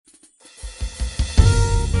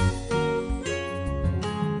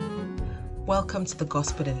Welcome to the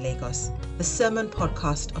Gospel in Lagos, the sermon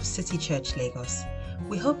podcast of City Church Lagos.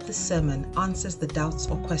 We hope this sermon answers the doubts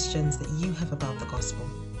or questions that you have about the gospel,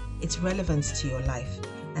 its relevance to your life,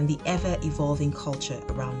 and the ever-evolving culture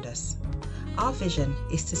around us. Our vision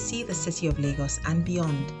is to see the city of Lagos and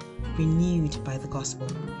beyond renewed by the gospel.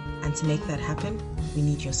 And to make that happen, we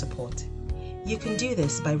need your support. You can do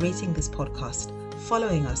this by rating this podcast,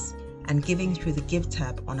 following us, and giving through the Give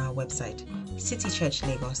tab on our website,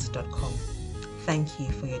 citychurchlagos.com. Thank you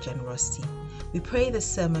for your generosity. We pray this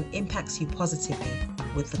sermon impacts you positively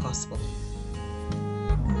with the gospel.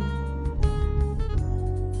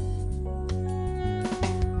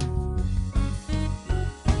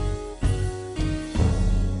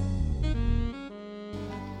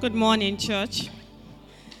 Good morning, church.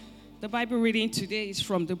 The Bible reading today is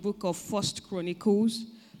from the book of Chronicles,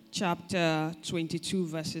 chapter 22,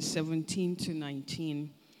 verses 17 to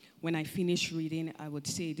 19. When I finish reading, I would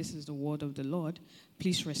say, "This is the word of the Lord."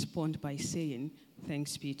 Please respond by saying,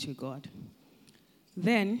 "Thanks be to God."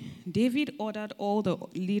 Then David ordered all the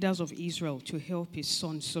leaders of Israel to help his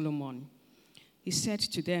son Solomon. He said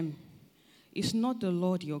to them, "Is not the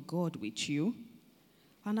Lord your God with you?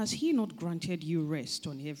 And has he not granted you rest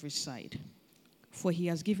on every side? For he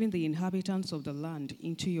has given the inhabitants of the land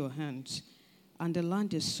into your hands, and the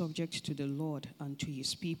land is subject to the Lord and to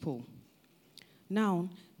his people. Now,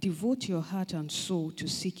 devote your heart and soul to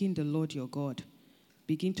seeking the Lord your God.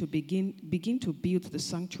 Begin to build the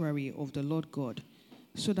sanctuary of the Lord God,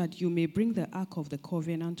 so that you may bring the ark of the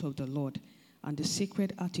covenant of the Lord and the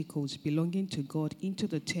sacred articles belonging to God into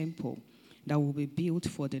the temple that will be built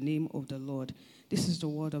for the name of the Lord." This is the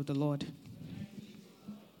word of the Lord.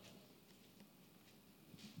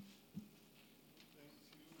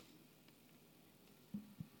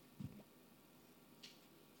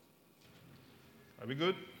 Are we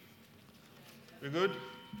good? We good?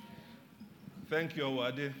 Thank you,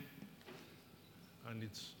 Owade. And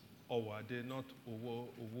it's Owade, not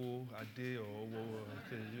Owo Ade or Owo.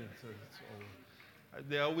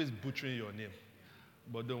 They're always butchering your name.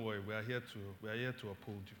 But don't worry, we are here to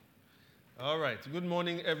uphold you. All right. Good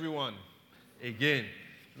morning, everyone. Again,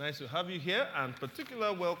 nice to have you here, and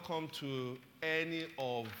particular welcome to any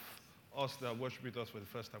of us that worship with us for the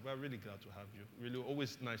first time. We are really glad to have you. Really,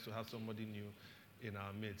 always nice to have somebody new in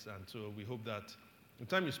our midst, and so we hope that the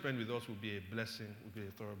time you spend with us will be a blessing, will be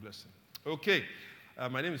a thorough blessing. Okay,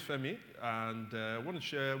 my name is Femi, and I want to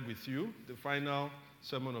share with you the final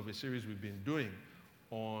sermon of a series we've been doing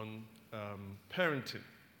on parenting.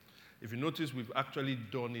 If you notice, we've actually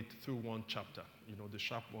done it through one chapter. You know, the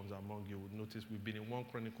sharp ones among you would notice we've been in 1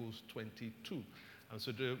 Chronicles 22. And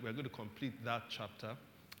so we're going to complete that chapter.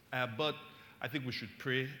 But I think we should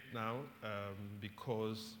pray now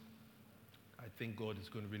because I think God is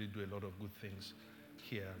going to really do a lot of good things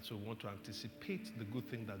here. And so we want to anticipate the good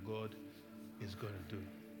thing that God is going to do.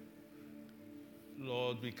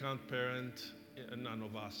 Lord, we can't parent in and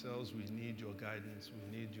of ourselves. We need your guidance.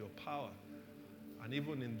 We need your power. And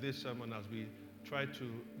even in this sermon, as we try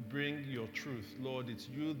to bring your truth, Lord, it's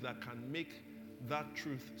you that can make that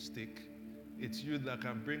truth stick. It's you that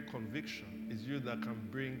can bring conviction. It's you that can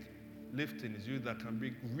bring lifting. It's you that can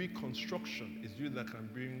bring reconstruction. It's you that can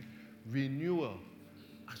bring renewal.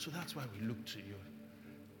 And so that's why we look to you.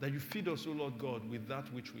 That you feed us, O Lord God, with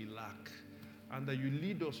that which we lack. And that you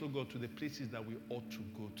lead us, O God, to the places that we ought to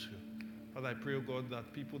go to. Father, I pray, O God,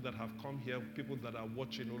 that people that have come here, people that are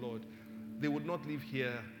watching, O Lord, they would not leave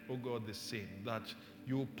here, oh God, the same. That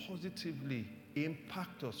you will positively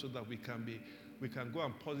impact us so that we can go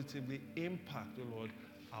and positively impact, oh Lord,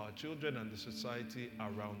 our children and the society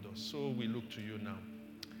around us. So we look to you now.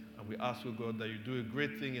 And we ask, oh God, that you do a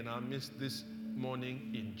great thing in our midst this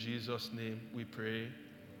morning. In Jesus' name we pray.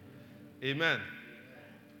 Amen.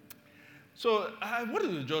 So I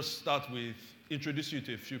wanted to just start with introducing you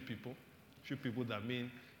to a few people that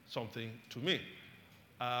mean something to me.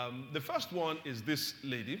 The first one is this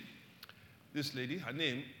lady. This lady, her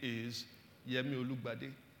name is Yemi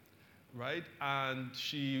Olugbade, right? And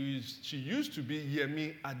she used to be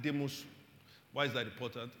Yemi Ademosu. Why is that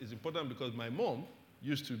important? It's important because my mom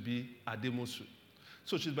used to be Ademosu.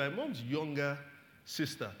 So she's my mom's younger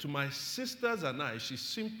sister. To my sisters and I, she's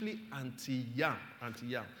simply Auntie Yam.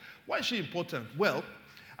 Why is she important? Well,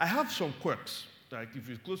 I have some quirks. Like if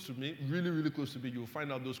you're close to me, really, really close to me, you'll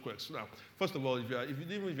find out those quirks. Now, first of all,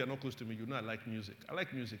 even if you're not close to me, you know I like music. I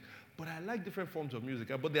like music, but I like different forms of music.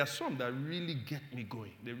 But there are some that really get me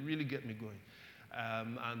going. They really get me going.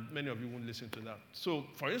 And many of you won't listen to that. So,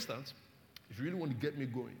 for instance, if you really want to get me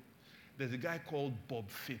going, There's a guy called Bob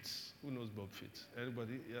Fitz. Who knows Bob Fitz?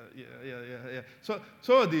 Anybody? Yeah. So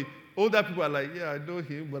some of the older people are like, yeah, I know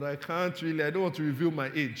him, but I can't really. I don't want to reveal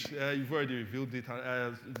my age. You've already revealed it.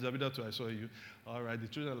 Zabida too, I saw you. All right. The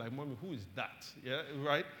children are like, Mommy, who is that? Yeah,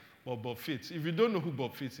 right? But Bob Fitz. If you don't know who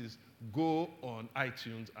Bob Fitz is, go on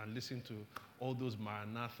iTunes and listen to all those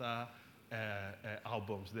Maranatha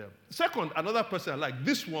albums there. Second, another person I like.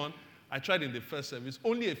 This one, I tried in the first service.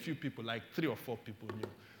 Only a few people, like 3 or 4 people knew.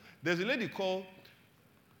 There's a lady called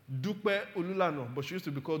Dupe Olulano, but she used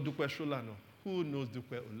to be called Dupe Sholano. Who knows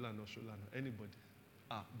Dupe Olulano Sholano? Anybody?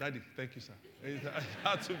 Daddy, thank you, sir. It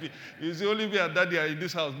had to be. It's the only me and Daddy are in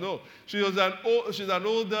this house. No, she's an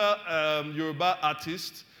older Yoruba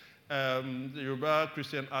artist, Yoruba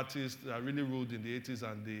Christian artist that really ruled in the 80s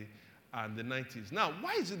and the 90s. Now,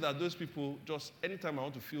 why is it that those people just, anytime I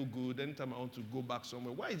want to feel good, anytime I want to go back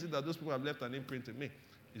somewhere, why is it that those people have left an imprint in me?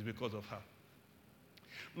 It's because of her.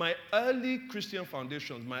 My early Christian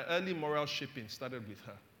foundations, my early moral shaping started with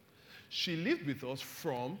her. She lived with us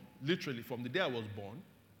literally from the day I was born,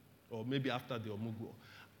 or maybe after the Omugwo,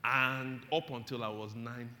 and up until I was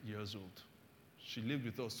 9 years old. She lived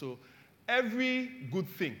with us. So every good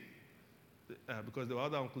thing, because there were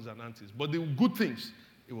other uncles and aunties, but the good things,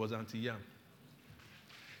 it was Auntie Yam.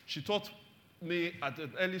 She taught me at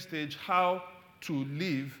an early stage how to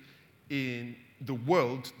live in the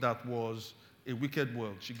world that was a wicked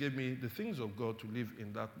world. She gave me the things of God to live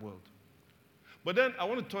in that world. But then I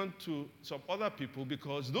want to turn to some other people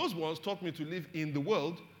because those ones taught me to live in the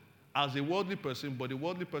world as a worldly person, but a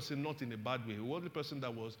worldly person not in a bad way. A worldly person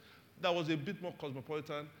that was a bit more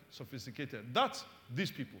cosmopolitan, sophisticated. That's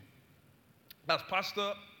these people. That's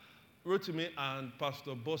Pastor Rotimi and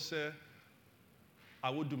Pastor Bose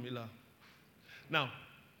Awodumila. Now,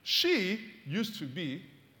 she used to be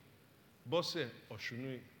Bose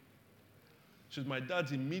Osunnuyi. She's my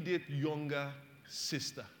dad's immediate younger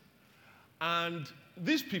sister. And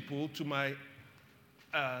these people, to my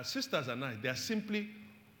sisters and I, they're simply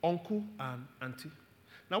uncle and auntie.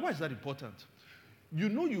 Now, why is that important? You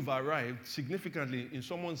know you've arrived significantly in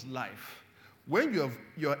someone's life when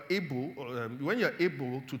you're able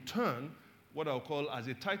to turn what I'll call as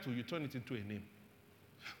a title, you turn it into a name.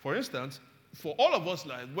 For instance, for all of us,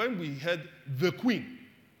 like when we heard the Queen,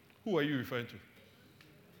 who are you referring to?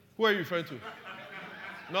 Who are you referring to?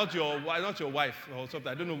 Not your wife or something.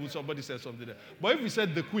 I don't know who somebody said something there. But if we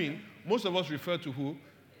said the Queen, most of us refer to who?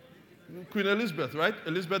 Queen Elizabeth, right?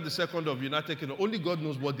 Elizabeth II of United Kingdom. Only God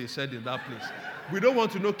knows what they said in that place. We don't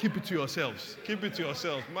want to know. Keep it to yourselves. Keep it to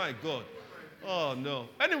yourselves. My God. Oh, no.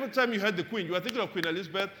 Any time you heard the Queen, you were thinking of Queen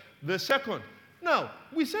Elizabeth II. Now,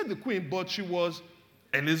 we said the Queen, but she was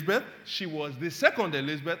Elizabeth. She was the second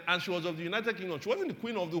Elizabeth, and she was of the United Kingdom. She wasn't the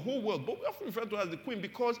Queen of the whole world, but we often refer to her as the Queen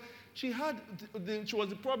because she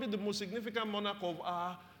was probably the most significant monarch of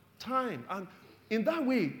our time. And in that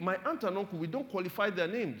way, my aunt and uncle, we don't qualify their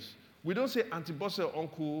names. We don't say Auntie Bosse or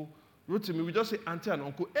Uncle Rotimi. We just say auntie and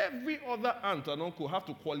uncle. Every other aunt and uncle have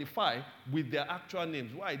to qualify with their actual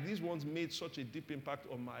names. Why? These ones made such a deep impact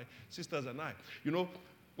on my sisters and I. You know,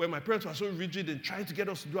 when my parents were so rigid in trying to get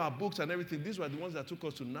us to do our books and everything, these were the ones that took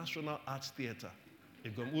us to National Arts Theatre.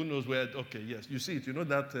 Who knows where? Okay, yes. You see it. You know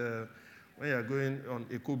that when you're going on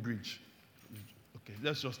Echo Bridge. Okay,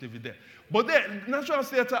 let's just leave it there. But then, National Arts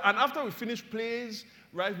Theatre, and after we finish plays,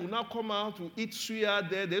 right, we'll now come out, we'll eat suya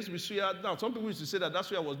there. There used to be suya. Now, some people used to say that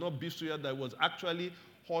suya was not beef suya, that it was actually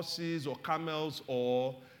horses or camels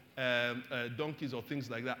or donkeys or things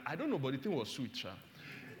like that. I don't know, but the thing was sweet, sha.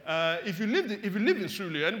 If you lived in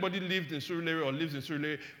Surulere, anybody lived in Surulere or lives in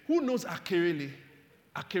Surulere, who knows Akerele?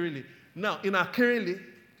 Akerele. Now, in Akerele,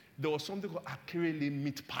 there was something called Akerele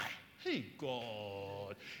meat pie. Hey,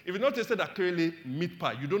 God. If you've not tasted Akerele meat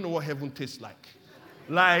pie, you don't know what heaven tastes like.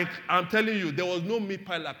 Like, I'm telling you, there was no meat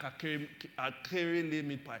pie like Akerele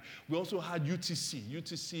meat pie. We also had UTC.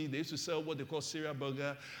 UTC, they used to sell what they call cereal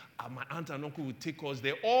burger. My aunt and uncle would take us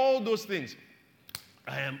there. All those things.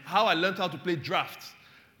 How I learned how to play draft.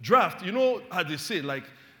 Draft, you know how they say, like,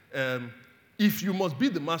 if you must be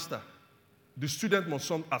the master, the student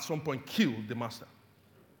must at some point kill the master.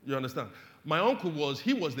 You understand? My uncle was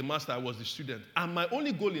the master, I was the student. And my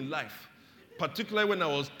only goal in life, particularly when I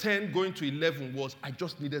was 10 going to 11, was I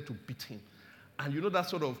just needed to beat him. And you know that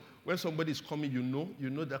sort of, when somebody is coming, you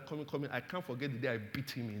know they're coming. I can't forget the day I beat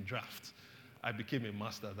him in draft. I became a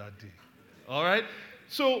master that day. All right?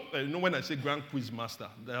 So, you know when I say Grand Quiz Master,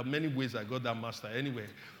 there are many ways I got that master anyway.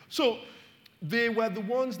 So, they were the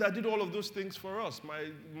ones that did all of those things for us.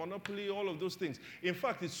 My Monopoly, all of those things. In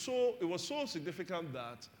fact, it was so significant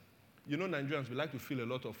that You know, Nigerians, we like to fill a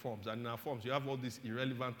lot of forms. And in our forms, you have all these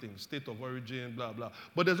irrelevant things, state of origin, blah, blah.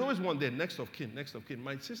 But there's always one there, next of kin, next of kin.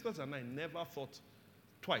 My sisters and I never thought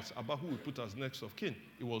twice about who we put as next of kin.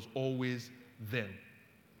 It was always them.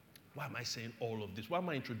 Why am I saying all of this? Why am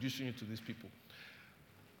I introducing you to these people?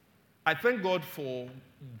 I thank God for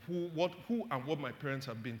who and what my parents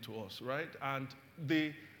have been to us, right? And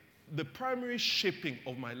the primary shaping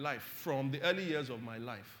of my life from the early years of my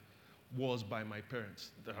life was by my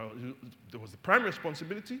parents. There was the primary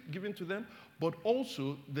responsibility given to them, but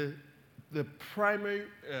also the primary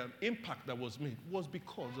impact that was made was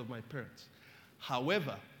because of my parents.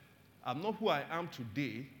 However, I'm not who I am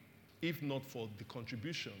today if not for the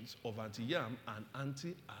contributions of Auntie Yam and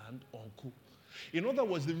Auntie and Uncle. In other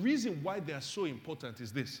words, the reason why they are so important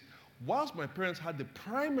is this. Whilst my parents had the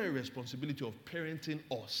primary responsibility of parenting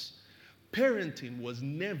us, parenting was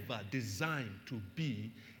never designed to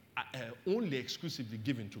be only exclusively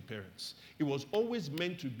given to parents. It was always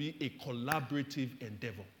meant to be a collaborative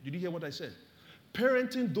endeavor. Did you hear what I said?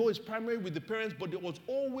 Parenting, though, is primary with the parents, but it was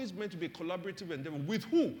always meant to be a collaborative endeavor. With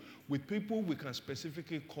who? With people we can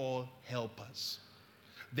specifically call helpers.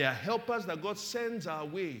 They are helpers that God sends our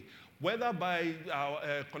way, whether by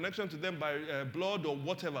our connection to them by blood or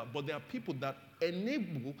whatever, but they are people that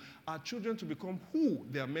enable our children to become who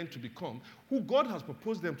they are meant to become, who God has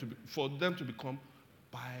proposed for them to become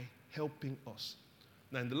by helping us.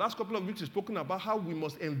 Now, in the last couple of weeks, we've spoken about how we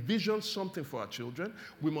must envision something for our children.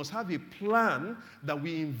 We must have a plan that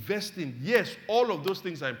we invest in. Yes, all of those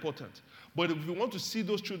things are important. But if you want to see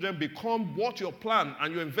those children become what your plan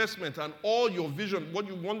and your investment and all your vision, what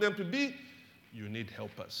you want them to be, you need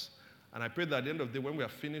helpers. And I pray that at the end of the day, when we are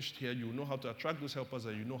finished here, you know how to attract those helpers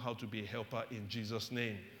and you know how to be a helper in Jesus'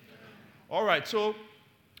 name. All right, so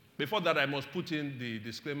before that, I must put in the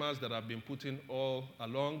disclaimers that I've been putting all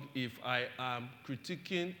along. If I am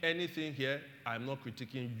critiquing anything here, I'm not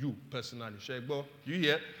critiquing you personally. Shegbo, you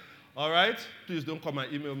hear? All right? Please don't come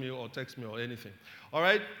and email me or text me or anything. All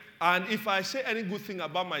right? And if I say any good thing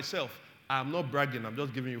about myself, I'm not bragging. I'm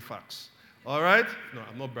just giving you facts. All right? No,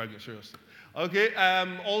 I'm not bragging, seriously. Okay,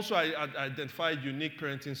 also I identified unique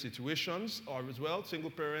parenting situations as well,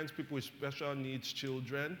 single parents, people with special needs,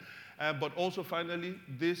 children. But also finally,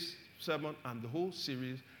 this sermon and the whole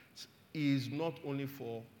series is not only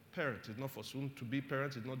for parents, it's not for soon-to-be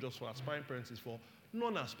parents, it's not just for aspiring parents, it's for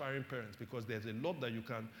non-aspiring parents, because there's a lot that you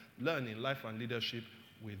can learn in life and leadership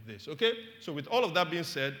with this. Okay, so with all of that being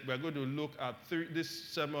said, we're going to look at this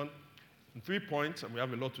sermon in 3 points, and we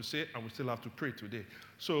have a lot to say, and we still have to pray today.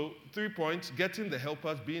 So 3 points: getting the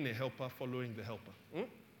helpers, being a helper, following the helper. Did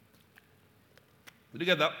you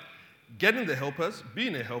get that? Getting the helpers,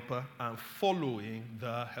 being a helper, and following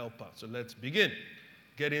the helper. So let's begin.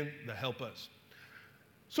 Getting the helpers.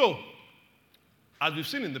 So, as we've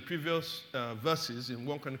seen in the previous verses in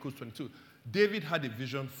 1 Chronicles 22, David had a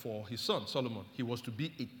vision for his son, Solomon. He was to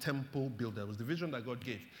be a temple builder. It was the vision that God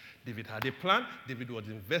gave. David had a plan. David was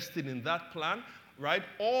invested in that plan, right?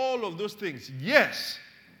 All of those things, yes.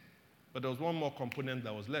 But there was one more component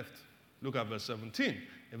that was left. Look at verse 17.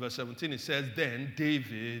 In verse 17, it says, then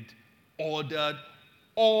David ordered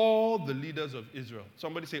all the leaders of Israel.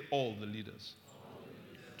 Somebody say all the leaders.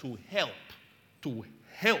 To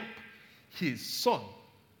help his son,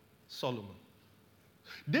 Solomon.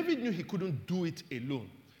 David knew he couldn't do it alone.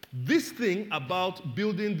 This thing about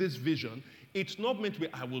building this vision, it's not meant to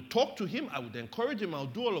be, I will talk to him, I would encourage him, I'll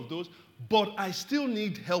do all of those, but I still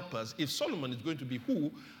need helpers. If Solomon is going to be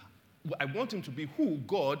who, I want him to be who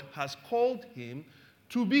God has called him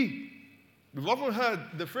to be. We've often heard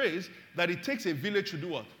the phrase that it takes a village to do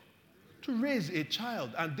what? To raise a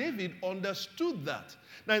child. And David understood that.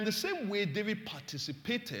 Now, in the same way David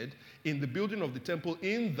participated in the building of the temple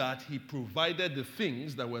in that he provided the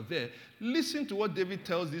things that were there, listen to what David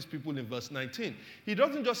tells these people in verse 19. He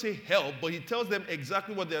doesn't just say help, but he tells them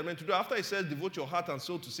exactly what they are meant to do. After he says, devote your heart and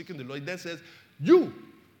soul to seeking the Lord, he then says, you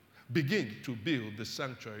begin to build the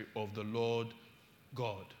sanctuary of the Lord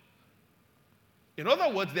God. In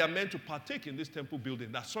other words, they are meant to partake in this temple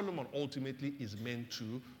building that Solomon ultimately is meant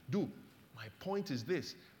to do. My point is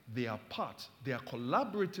this: they are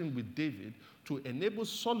collaborating with David to enable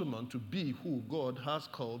Solomon to be who God has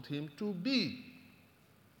called him to be.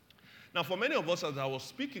 Now, for many of us, as I was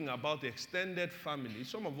speaking about the extended family,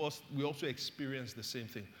 some of us, we also experience the same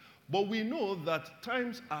thing. But we know that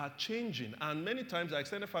times are changing, and many times our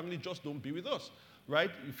extended family just don't be with us,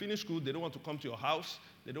 right? You finish school, they don't want to come to your house,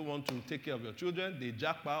 they don't want to take care of your children, they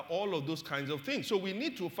jackpot, all of those kinds of things. So we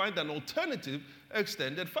need to find an alternative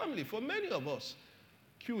extended family. For many of us,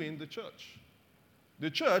 cue in the church.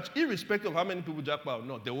 The church, irrespective of how many people jackpot or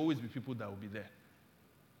not, there will always be people that will be there.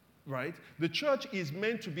 right? The church is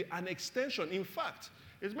meant to be an extension. In fact,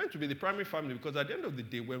 it's meant to be the primary family, because at the end of the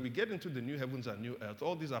day, when we get into the new heavens and new earth,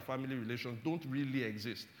 all these are family relations don't really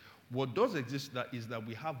exist. What does exist is that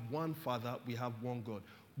we have one Father, we have one God.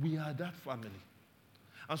 We are that family.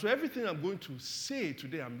 And so everything I'm going to say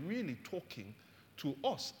today, I'm really talking to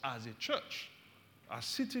us as a church, as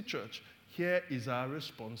City Church. Here is our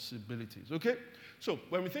responsibilities, okay? So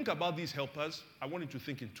when we think about these helpers, I want you to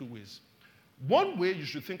think in two ways. One way you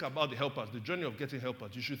should think about the helpers, the journey of getting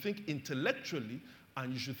helpers, you should think intellectually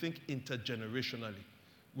and you should think intergenerationally.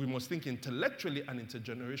 We must think intellectually and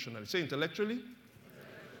intergenerationally. Say intellectually,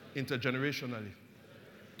 intergenerationally.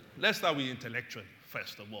 Let's start with intellectually,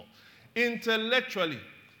 first of all. Intellectually,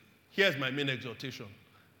 here's my main exhortation.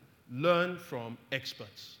 Learn from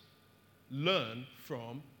experts. Learn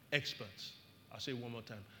from experts. I'll say it one more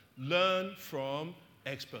time. Learn from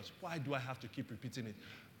experts. Why do I have to keep repeating it?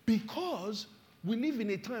 Because we live in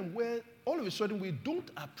a time where all of a sudden we don't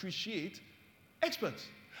appreciate experts.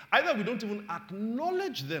 Either we don't even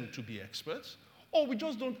acknowledge them to be experts, or we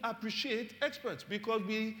just don't appreciate experts because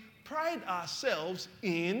we pride ourselves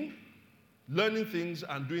in learning things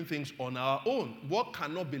and doing things on our own. What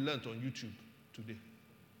cannot be learned on YouTube today?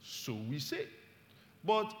 So we say.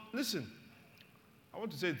 But listen, I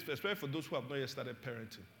want to say, especially for those who have not yet started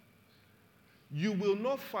parenting, you will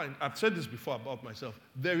not find, I've said this before about myself,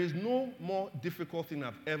 there is no more difficult thing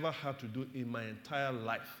I've ever had to do in my entire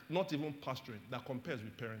life, not even pastoring, that compares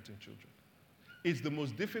with parenting children. It's the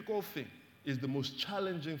most difficult thing. It's the most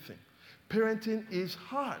challenging thing. Parenting is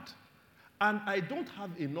hard. And I don't have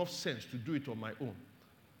enough sense to do it on my own.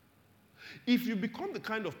 If you become the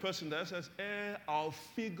kind of person that says, I'll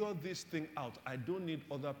figure this thing out, I don't need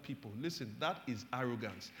other people. Listen, that is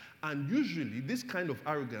arrogance. And usually, this kind of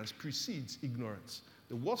arrogance precedes ignorance.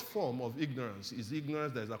 The worst form of ignorance is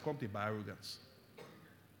ignorance that is accompanied by arrogance.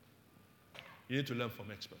 You need to learn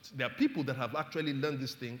from experts. There are people that have actually learned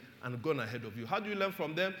this thing and gone ahead of you. How do you learn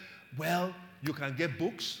from them? Well, you can get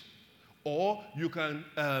books, or you can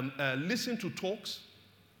listen to talks,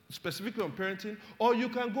 specifically on parenting, or you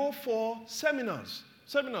can go for seminars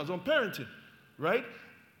on parenting, right?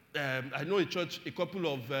 I know a church, a couple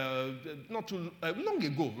of, not too long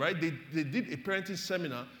ago, right? They did a parenting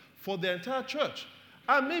seminar for the entire church.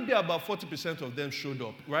 And maybe about 40% of them showed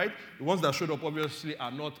up, right? The ones that showed up obviously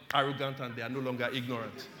are not arrogant and they are no longer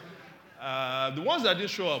ignorant. The ones that didn't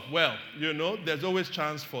show up, well, you know, there's always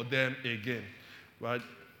chance for them again, right?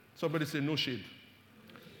 Somebody say no shade.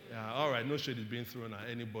 Yeah, all right, no shade is being thrown at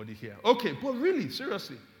anybody here. Okay, but really,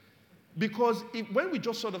 seriously, because when we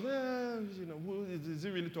just sort of, is he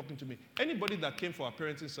really talking to me? Anybody that came for our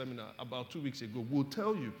parenting seminar about 2 weeks ago will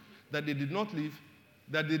tell you that they did not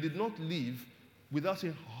leave without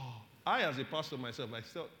saying, I as a pastor myself, I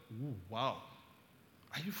thought, wow,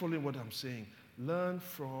 are you following what I'm saying? Learn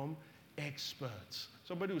from experts.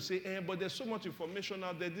 Somebody will say, but there's so much information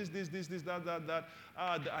out there, this, that.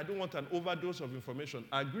 I don't want an overdose of information.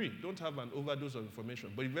 I agree, don't have an overdose of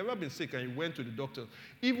information. But if you've ever been sick and you went to the doctor,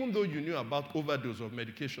 even though you knew about overdose of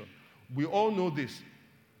medication, we all know this.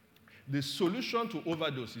 The solution to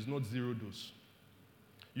overdose is not zero dose.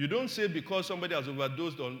 You don't say because somebody has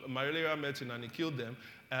overdosed on malaria medicine and it killed them,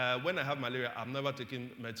 when I have malaria, I'm never taking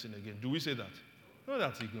medicine again. Do we say that? No,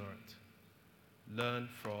 that's ignorant. Learn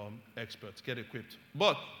from experts. Get equipped.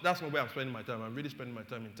 But that's not where I'm spending my time. I'm really spending my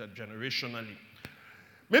time intergenerationally.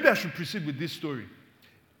 Maybe I should proceed with this story.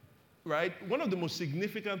 Right? One of the most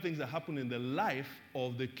significant things that happened in the life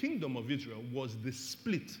of the kingdom of Israel was the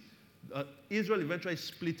split. Israel eventually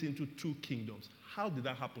split into two kingdoms. How did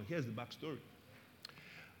that happen? Here's the backstory.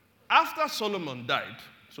 After Solomon died,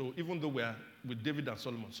 so even though we're with David and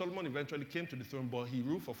Solomon eventually came to the throne, but he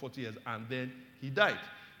ruled for 40 years and then he died.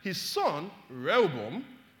 His son, Rehoboam,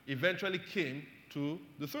 eventually came to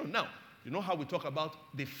the throne. Now, you know how we talk about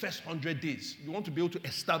the first 100 days. You want to be able to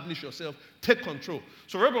establish yourself, take control.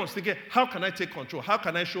 So Rehoboam was thinking, how can I take control? How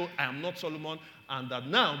can I show I am not Solomon and that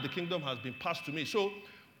now the kingdom has been passed to me? So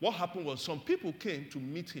what happened was some people came to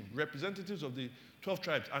meet him, representatives of the 12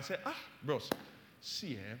 tribes, and said, bros,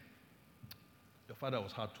 see, your father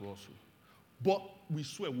was hard to us, but we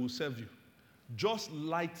swear we'll serve you. Just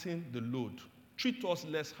lighten the load. Treat us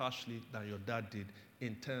less harshly than your dad did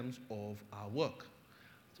in terms of our work.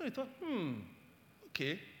 So he thought,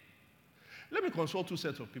 okay. Let me consult two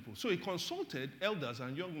sets of people. So he consulted elders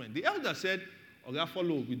and young men. The elders said, I'll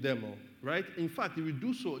follow with them, right? In fact, if you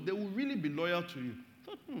do so, they will really be loyal to you. I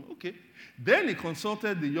thought, okay. Then he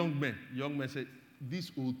consulted the young men. The young men said,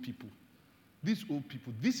 these old people,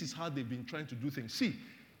 this is how they've been trying to do things. See,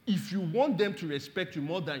 if you want them to respect you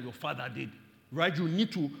more than your father did, right, you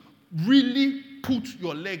need to really put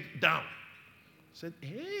your leg down. I said,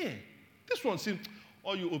 this one seems,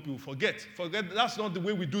 all you people forget. That's not the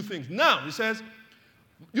way we do things. Now, he says,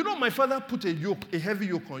 you know, my father put a heavy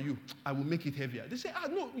yoke on you. I will make it heavier. They say,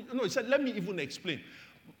 no. He said, let me even explain.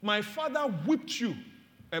 My father whipped you.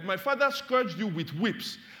 My father scourged you with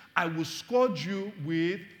whips. I will scourge you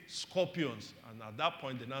with scorpions. And at that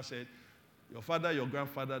point, they now said, your father, your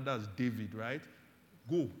grandfather, that's David, right?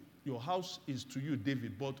 Go. Your house is to you,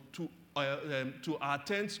 David, but to our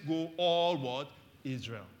tents go all what?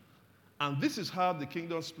 Israel. And this is how the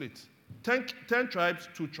kingdom split. 10 tribes,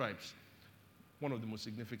 2 tribes. One of the most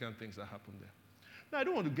significant things that happened there. Now, I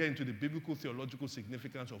don't want to get into the biblical theological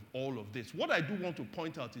significance of all of this. What I do want to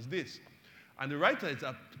point out is this. And the writer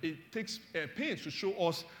takes pains to show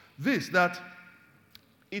us this, that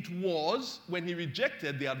it was when he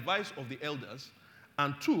rejected the advice of the elders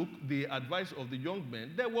and took the advice of the young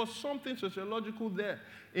men, there was something sociological there.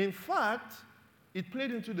 In fact, it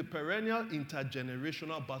played into the perennial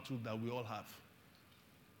intergenerational battle that we all have.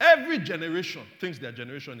 Every generation thinks their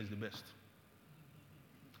generation is the best.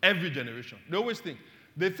 Every generation. They always think.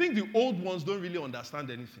 They think the old ones don't really understand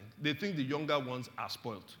anything. They think the younger ones are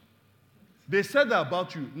spoiled. They said that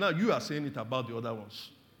about you. Now you are saying it about the other ones.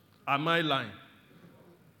 Am I lying?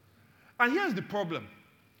 And here's the problem.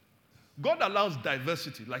 God allows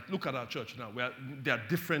diversity. Like, look at our church now. There are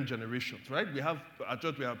different generations, right? Our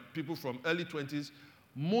church, we have people from early 20s.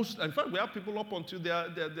 In fact, we have people up until their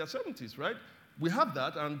 70s, right? We have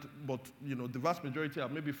that, but you know, the vast majority are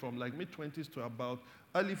maybe from like mid-20s to about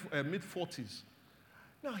mid-40s.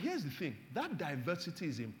 Now, here's the thing. That diversity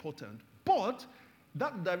is important, but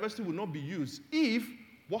that diversity will not be used if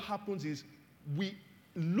what happens is we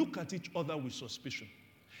look at each other with suspicion.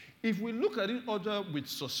 If we look at each other with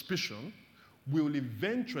suspicion, we will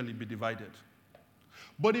eventually be divided.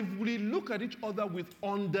 But if we look at each other with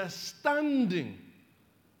understanding,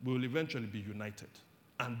 we will eventually be united.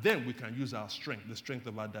 And then we can use our strength, the strength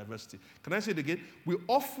of our diversity. Can I say it again? We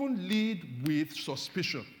often lead with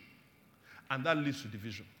suspicion, and that leads to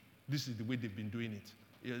division. This is the way they've been doing it.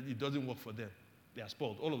 It doesn't work for them. They are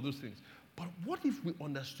spoiled, all of those things. But what if we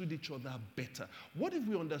understood each other better? What if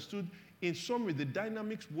we understood, in summary, the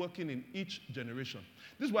dynamics working in each generation?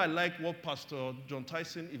 This is why I like what Pastor John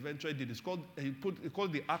Tyson eventually did. He called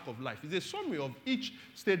it the arc of life. It's a summary of each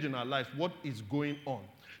stage in our life, what is going on.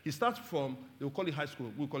 He starts from, they will call it high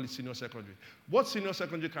school, we'll call it senior secondary. What's senior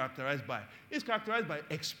secondary characterized by? It's characterized by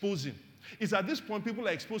exposing. It's at this point people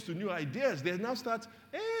are exposed to new ideas. They now start,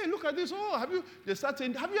 hey, look at this. They start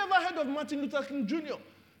saying, have you ever heard of Martin Luther King Jr.?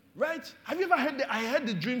 Right? Have you ever heard I heard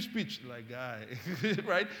the dream speech? Like, guy,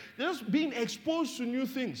 right? They're just being exposed to new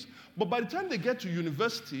things. But by the time they get to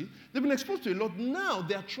university, they've been exposed to a lot. Now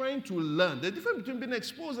they're trying to learn. The difference between being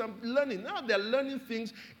exposed and learning. Now they're learning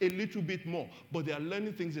things a little bit more. But they are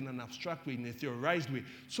learning things in an abstract way, in a theorized way.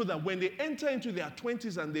 So that when they enter into their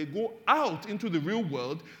 20s and they go out into the real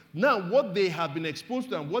world, now what they have been exposed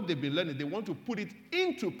to and what they've been learning, they want to put it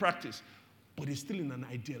into practice. But it's still in an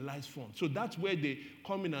idealized form. So that's where they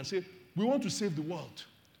come in and say, we want to save the world.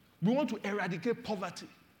 We want to eradicate poverty.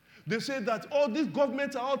 They say that, these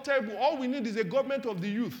governments are all terrible. All we need is a government of the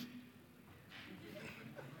youth.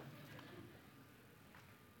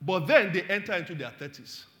 But then they enter into their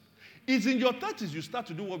 30s. It's in your 30s you start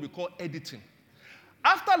to do what we call editing.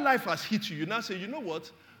 After life has hit you, you now say, you know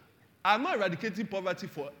what? I'm not eradicating poverty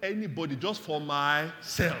for anybody, just for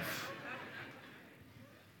myself.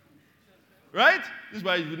 Right? This is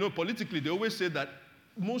why, politically, they always say that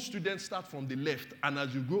most students start from the left, and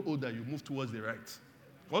as you grow older, you move towards the right.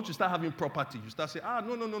 Once you start having property, you start saying,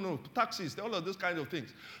 no, taxes, all of those kinds of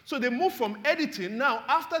things. So they move from editing. Now,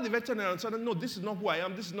 after the veteran and saying, no, this is not who I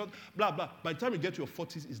am, this is not, blah, blah. By the time you get to your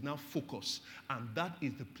 40s, it's now focus. And that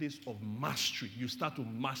is the place of mastery. You start to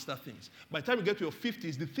master things. By the time you get to your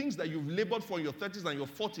 50s, the things that you've labored for in your 30s and your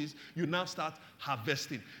 40s, you now start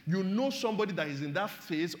harvesting. You know somebody that is in that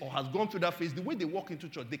phase or has gone through that phase, the way they walk into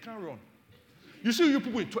church, they can't run. You see you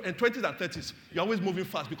people in 20s and 30s, you're always moving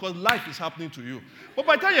fast because life is happening to you. But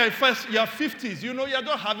by the time you're in your 50s, you're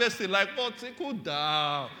not harvesting like, cool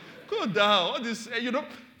down. All this,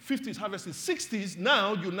 50s harvesting. 60s,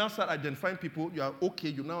 now you now start identifying people, you are okay,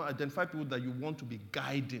 you now identify people that you want to be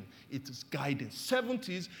guiding. It is guiding.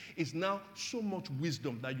 70s is now so much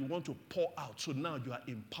wisdom that you want to pour out. So now you are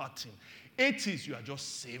imparting. 80s, you are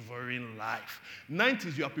just savoring life.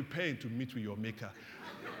 90s, you are preparing to meet with your maker.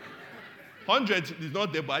 100 is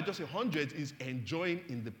not there, but I just say 100 is enjoying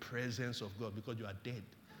in the presence of God because you are dead.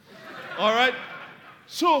 All right?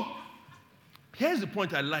 So, Here's the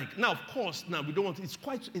point I like. Now, of course, we don't want it's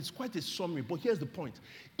quite a summary, but here's the point.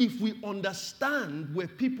 If we understand where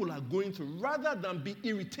people are going through, rather than be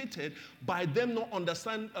irritated by them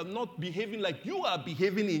not behaving like you are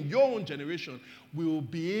behaving in your own generation, we will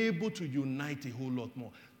be able to unite a whole lot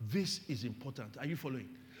more. This is important. Are you following?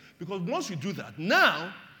 Because once you do that,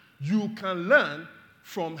 now you can learn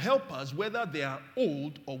from helpers, whether they are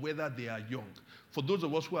old or whether they are young. For those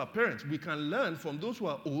of us who are parents, we can learn from those who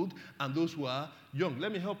are old and those who are young.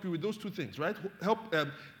 Let me help you with those two things, right?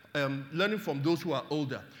 Learning from those who are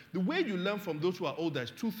older. The way you learn from those who are older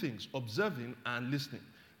is two things, observing and listening.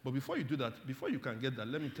 But before you do that, before you can get that,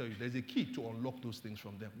 let me tell you, there's a key to unlock those things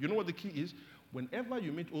from them. You know what the key is? Whenever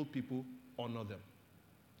you meet old people, honor them.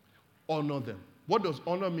 Honor them. What does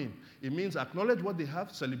honor mean? It means acknowledge what they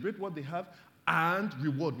have, celebrate what they have, and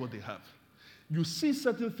reward what they have. You see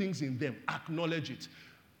certain things in them, acknowledge it.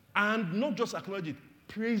 And not just acknowledge it,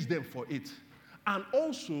 praise them for it. And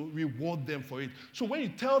also reward them for it. So when you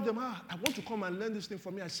tell them, I want to come and learn this thing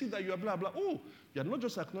from me, I see that you are blah, blah. Oh, you're not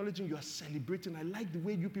just acknowledging, you are celebrating. I like the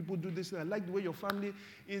way you people do this. I like the way your family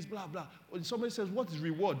is, blah, blah. Or somebody says, what is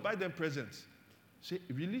reward? Buy them presents. Say,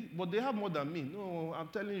 really? But they have more than me. No, I'm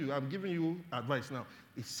telling you, I'm giving you advice now.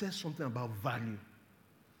 It says something about value.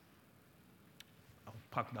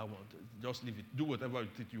 Pack that one. Just leave it. Do whatever you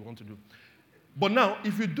think you want to do. But now,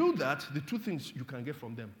 if you do that, the two things you can get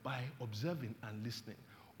from them by observing and listening.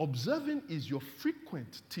 Observing is your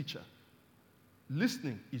frequent teacher.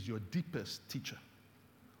 Listening is your deepest teacher.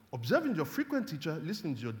 Observing is your frequent teacher.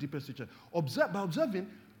 Listening is your deepest teacher. By observing,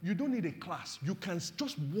 you don't need a class. You can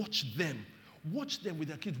just watch them. Watch them with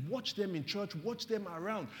their kids. Watch them in church. Watch them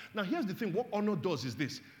around. Now, here's the thing. What honor does is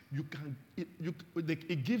this.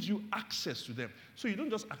 It gives you access to them. So you don't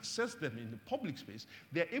just access them in the public space.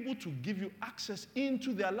 They're able to give you access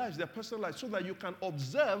into their lives, their personal lives, so that you can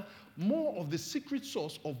observe more of the secret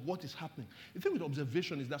source of what is happening. The thing with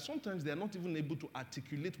observation is that sometimes they're not even able to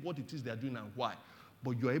articulate what it is they're doing and why,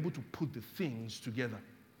 but you're able to put the things together.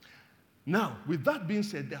 Now, with that being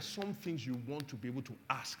said, there are some things you want to be able to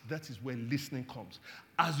ask. That is where listening comes.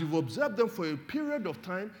 As you've observed them for a period of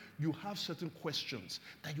time, you have certain questions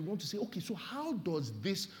that you want to say, okay, so how does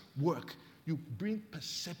this work? You bring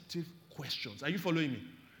perceptive questions. Are you following me?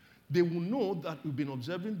 They will know that you've been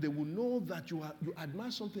observing. They will know that you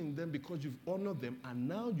admire something in them because you've honored them, and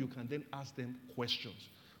now you can then ask them questions.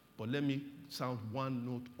 But let me sound one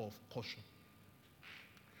note of caution.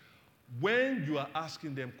 When you are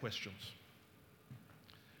asking them questions,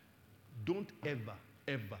 don't ever,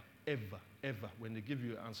 when they give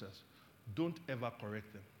you answers, don't ever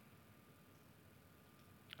correct them.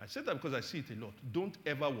 I say that because I see it a lot. Don't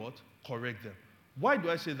ever what? Correct them. Why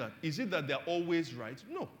do I say that? Is it that they're always right?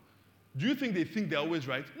 No. Do you think they're always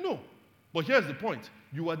right? No. But here's the point.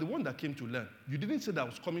 You are the one that came to learn. You didn't say that I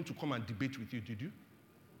was coming to come and debate with you, did you?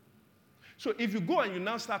 So if you go and you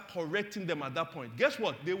now start correcting them at that point, guess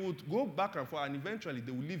what? They would go back and forth and eventually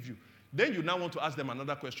they will leave you. Then you now want to ask them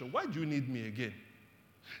another question. Why do you need me again?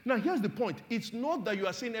 Now here's the point. It's not that you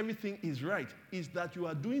are saying everything is right. It's that you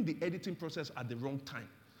are doing the editing process at the wrong time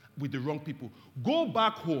with the wrong people. Go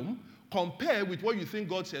back home, compare with what you think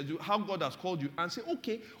God says, how God has called you, and say,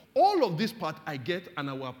 okay, all of this part I get and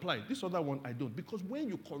I will apply. This other one I don't. Because when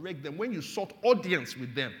you correct them, when you sort audience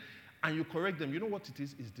with them, and you correct them, you know what it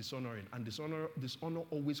is? It's dishonoring. And dishonor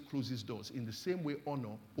always closes doors. In the same way,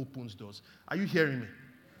 honor opens doors. Are you hearing me?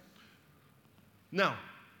 Now,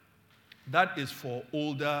 that is for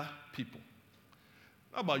older people.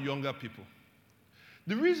 How about younger people?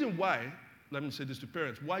 The reason why, let me say this to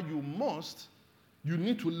parents, why you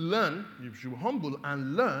need to learn, you should be humble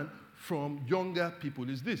and learn from younger people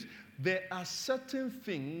is this. There are certain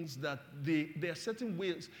things there are certain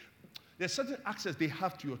ways, there's certain access they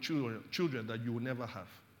have to your children that you will never have.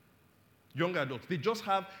 Young adults, they just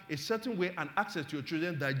have a certain way and access to your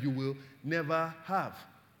children that you will never have.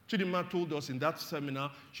 Chidinma told us in that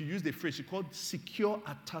seminar, she used a phrase she called secure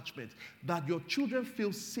attachment, that your children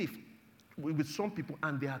feel safe with some people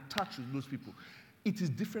and they are attached with those people. It is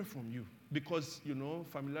different from you because,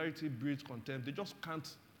 familiarity breeds contempt. They just can't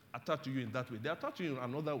attach to you in that way. They attach to you in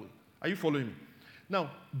another way. Are you following me?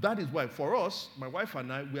 Now, that is why, for us, my wife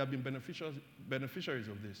and I, we have been beneficiaries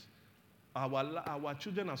of this. Our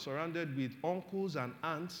children are surrounded with uncles and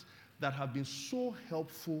aunts that have been so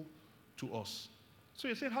helpful to us. So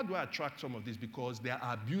you say, how do I attract some of this? Because there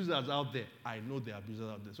are abusers out there. I know there are abusers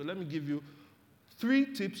out there. So let me give you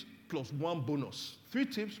 3 tips plus 1 bonus. 3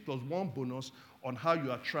 tips plus 1 bonus on how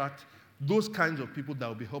you attract those kinds of people that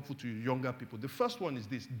will be helpful to younger people. The first one is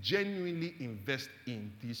this: genuinely invest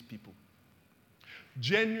in these people.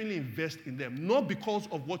 Genuinely invest in them, not because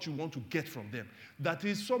of what you want to get from them. That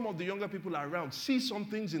is, some of the younger people around, see some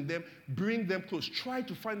things in them, bring them close. Try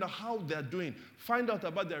to find out how they're doing. Find out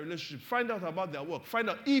about their relationship. Find out about their work. Find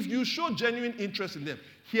out if you show genuine interest in them.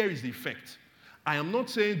 Here is the effect. I am not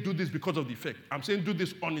saying do this because of the effect. I'm saying do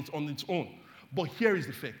this on its own. But here is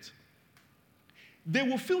the effect. They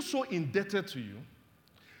will feel so indebted to you,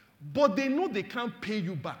 but they know they can't pay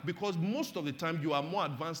you back because most of the time you are more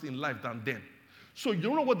advanced in life than them. So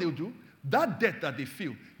you know what they'll do? That debt that they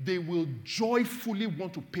feel, they will joyfully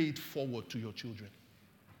want to pay it forward to your children.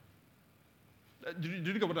 Did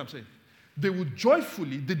you get what I'm saying? They will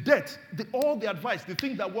joyfully, the debt, all the advice, the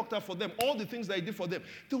things that worked out for them, all the things that I did for them,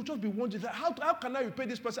 they will just be wondering, how can I repay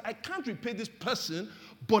this person? I can't repay this person,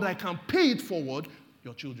 but I can pay it forward,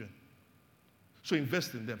 your children. So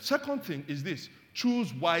invest in them. Second thing is this,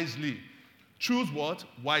 choose wisely. Choose what?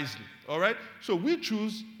 Wisely. All right? So we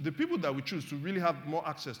choose, the people that we choose to really have more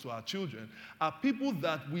access to our children are people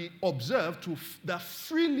that we observe that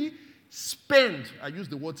freely spend, I use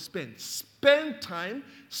the word spend time,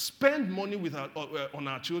 spend money with on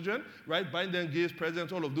our children, right? Buying them gifts,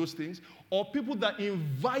 presents, all of those things. Or people that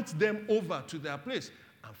invite them over to their place.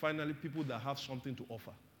 And finally, people that have something to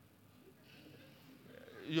offer.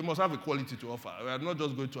 You must have a quality to offer. We are not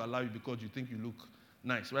just going to allow you because you think you look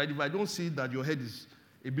nice, right? If I don't see that your head is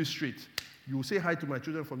a bit straight, you will say hi to my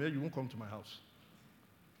children from here, you won't come to my house.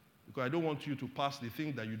 Because I don't want you to pass the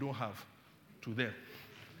thing that you don't have to them.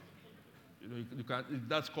 You can,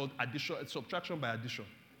 that's called addition, subtraction by addition.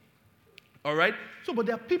 All right? So, but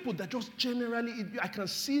there are people that just generally, I can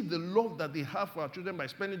see the love that they have for our children by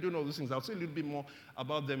doing all these things. I'll say a little bit more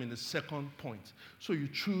about them in the second point. So you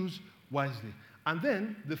choose wisely. And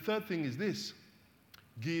then the third thing is this.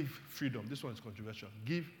 Give freedom. This one is controversial.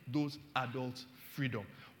 Give those adults freedom.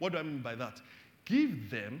 What do I mean by that?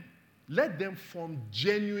 Let them form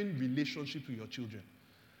genuine relationships with your children.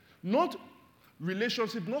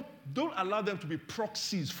 Don't allow them to be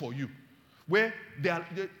proxies for you, where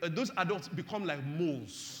those adults become like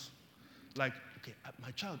moles. Like, okay,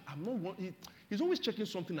 my child, he's always checking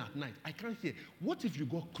something at night. I can't hear. What if you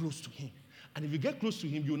got close to him? And if you get close to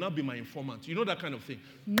him, you'll not be my informant. You know that kind of thing.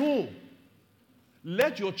 No.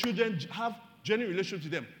 Let your children have genuine relationship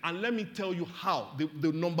with them. And let me tell you how.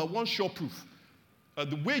 The number one sure proof.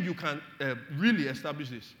 The way you can really establish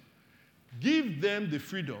this. Give them the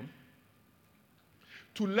freedom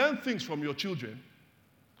to learn things from your children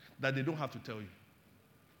that they don't have to tell you.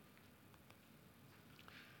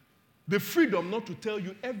 The freedom not to tell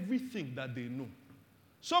you everything that they know.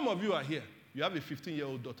 Some of you are here. You have a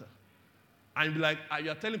 15-year-old daughter. And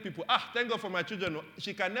you're telling people, thank God for my children.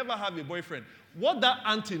 She can never have a boyfriend. What that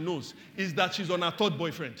auntie knows is that she's on her third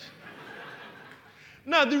boyfriend.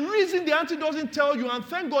 Now, the reason the auntie doesn't tell you, and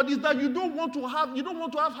thank God, is that you don't want to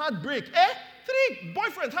have heartbreak. 3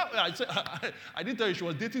 boyfriends. I didn't tell you she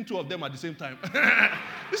was dating 2 of them at the same time.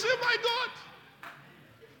 You say, my God.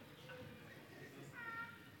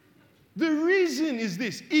 The reason is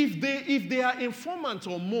this. If they are informants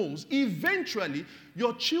or moles, eventually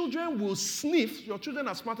your children will sniff. Your children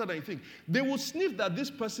are smarter than you think. They will sniff that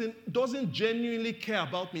this person doesn't genuinely care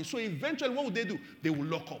about me. So eventually, what will they do? They will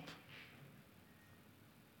lock up.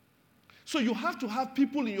 So you have to have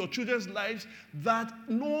people in your children's lives that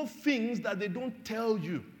know things that they don't tell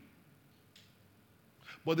you.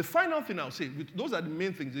 But the final thing I'll say, those are the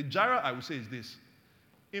main things. The Jara I will say is this.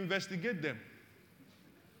 Investigate them.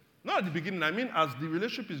 Not at the beginning, I mean as the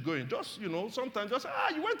relationship is going. Just, sometimes just,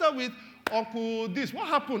 you went out with Uncle this. What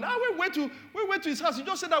happened? We went to his house. He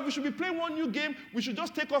just said that we should be playing one new game. We should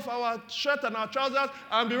just take off our shirt and our trousers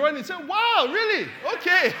and be running. Say, wow, really?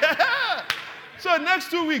 Okay. So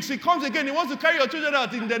next 2 weeks, he comes again. He wants to carry your children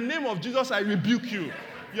out. In the name of Jesus, I rebuke you.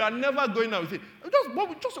 You are never going out with it.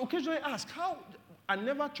 Just occasionally ask, how? I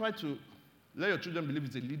never try to let your children believe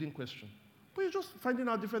it's a leading question. But you're just finding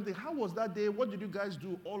out different things. How was that day? What did you guys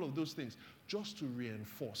do? All of those things. Just to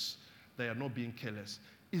reinforce that you're not being careless.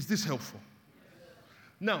 Is this helpful?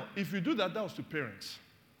 Now, if you do that, that was to parents.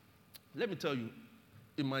 Let me tell you,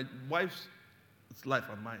 in my wife's life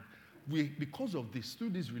and mine, because of this, through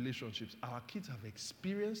these relationships, our kids have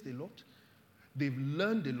experienced a lot, they've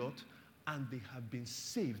learned a lot, and they have been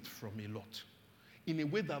saved from a lot. In a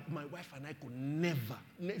way that my wife and I could never,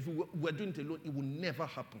 if we were doing it alone, it would never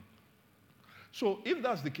happen. So if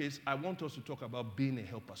that's the case, I want us to talk about being a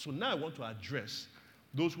helper. So now I want to address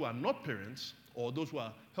those who are not parents or those who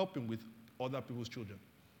are helping with other people's children.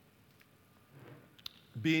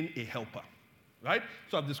 Being a helper, right?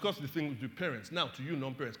 So I've discussed the thing with the parents. Now to you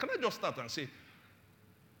non-parents, can I just start and say,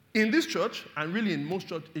 In this church, and really in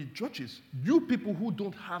most churches, you people who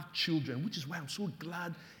don't have children, which is why I'm so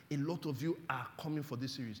glad a lot of you are coming for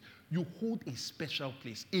this series, you hold a special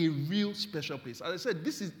place, a real special place. As I said,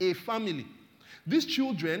 this is a family. These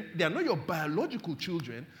children, they are not your biological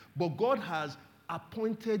children, but God has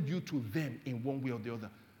appointed you to them in one way or the other.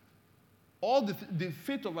 All the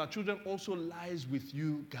fate of our children also lies with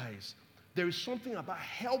you guys. There is something about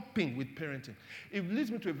helping with parenting. It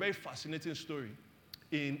leads me to a very fascinating story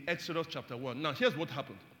in Exodus chapter 1. Now, here's what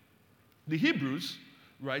happened. The Hebrews,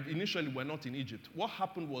 right, initially were not in Egypt. What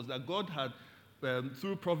happened was that God had,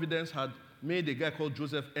 through providence, had made a guy called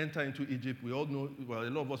Joseph enter into Egypt. We all know, well, a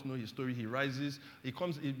lot of us know his story. He rises, he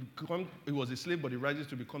was a slave, but he rises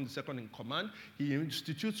to become the second in command. He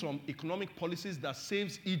institutes some economic policies that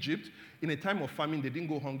saves Egypt. In a time of famine, they didn't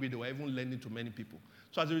go hungry. They were even lending to many people.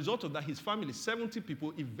 So as a result of that, his family, 70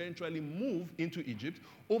 people, eventually moved into Egypt.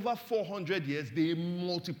 Over 400 years, they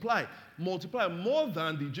multiply more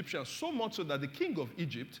than the Egyptians, so much so that the king of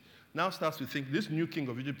Egypt now starts to think, this new king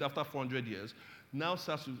of Egypt, after 400 years, now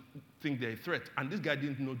starts to think they're a threat. And this guy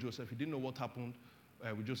didn't know Joseph. He didn't know what happened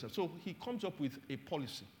with Joseph. So he comes up with a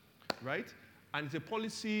policy, right? And it's a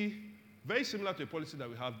policy very similar to a policy that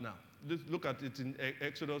we have now. Let's look at it in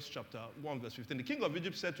Exodus chapter 1, verse 15. The king of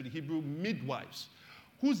Egypt said to the Hebrew midwives,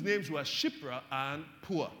 whose names were Shipra and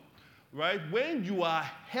Puah, right? When you are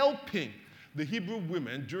helping the Hebrew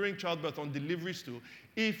women during childbirth on delivery stool,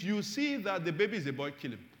 if you see that the baby is a boy,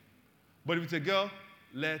 kill him. But if it's a girl,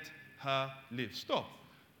 let her live. Stop.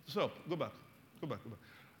 Go back.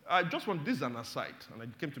 I just want, this is an aside, and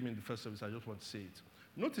it came to me in the first service, I just want to say it.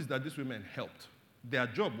 Notice that these women helped. Their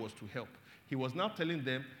job was to help. He was now telling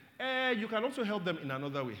them, you can also help them in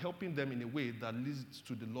another way, helping them in a way that leads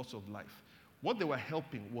to the loss of life. What they were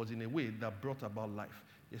helping was in a way that brought about life.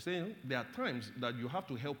 He's saying there are times that you have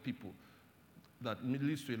to help people that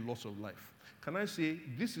leads to a loss of life. Can I say,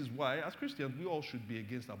 this is why, as Christians, we all should be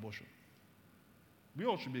against abortion. We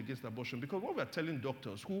all should be against abortion because what we are telling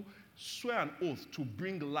doctors who swear an oath to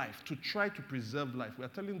bring life, to try to preserve life, we are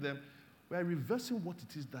telling them, we are reversing what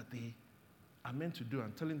it is that they are meant to do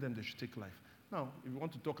and telling them they should take life. Now, if you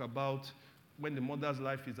want to talk about when the mother's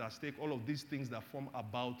life is at stake, all of these things that form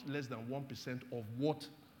about less than 1% of what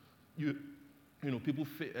people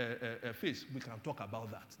face, we can talk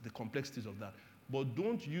about that, the complexities of that. But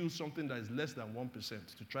don't use something that is less than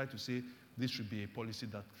 1% to try to say this should be a policy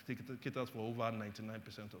that caters for over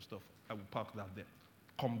 99% of stuff. I will park that there.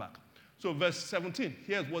 Come back. So verse 17,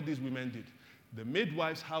 here's what these women did. The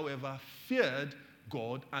midwives, however, feared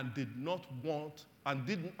God and did not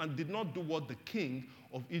do what the king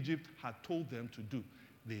of Egypt had told them to do.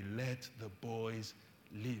 They let the boys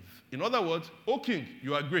live. In other words, O king,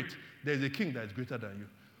 you are great. There is a king that is greater than you.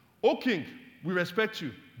 O king, we respect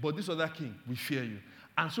you, but this other king, we fear you.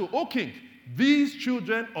 And so, O king, these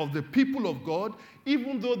children of the people of God,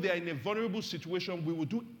 even though they are in a vulnerable situation, we will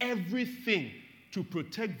do everything to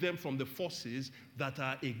protect them from the forces that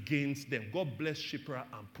are against them. God bless Shipra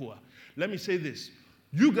and Puah. Let me say this.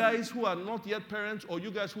 You guys who are not yet parents, or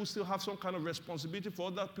you guys who still have some kind of responsibility for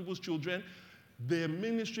other people's children, the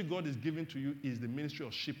ministry God is giving to you is the ministry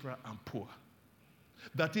of Shipra and Puah.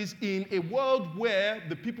 That is, in a world where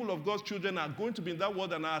the people of God's children are going to be in that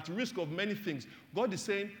world and are at risk of many things, God is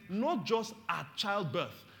saying, not just at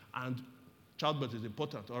childbirth, and childbirth is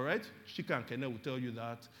important, all right? Shika and Kene will tell you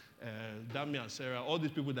that, Dami and Sarah, all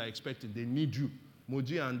these people that are expecting, they need you.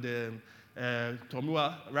 Moji and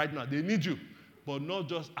Tomiwa, right now, they need you. But not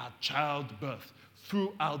just at childbirth,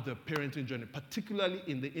 throughout the parenting journey, particularly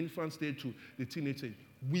in the infant stage to the teenage stage.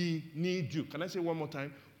 We need you. Can I say one more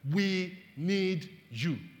time? We need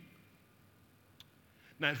you.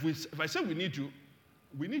 Now, if I say we need you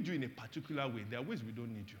in a particular way. There are ways we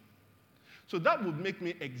don't need you. So that would make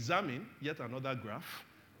me examine yet another graph,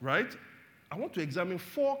 right? I want to examine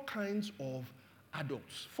four kinds of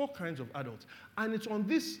adults. And it's on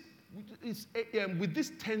this, with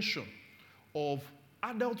this tension of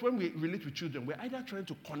adults, when we relate with children, we're either trying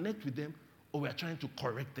to connect with them or we're trying to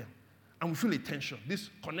correct them. And we feel a tension, this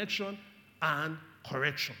connection and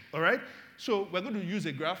correction, all right? So we're going to use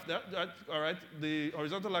a graph, all right? The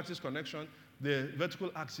horizontal axis connection, the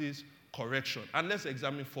vertical axis correction. And let's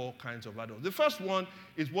examine four kinds of adults. The first one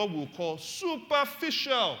is what we'll call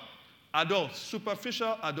superficial adults.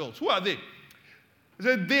 Superficial adults. Who are they?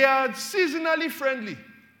 They are seasonally friendly.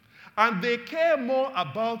 And they care more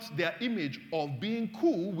about their image of being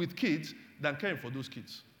cool with kids than caring for those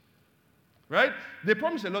kids. Right? They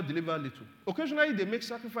promise a lot, deliver little. Occasionally, they make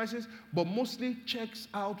sacrifices, but mostly checks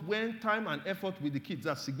out when time and effort with the kids,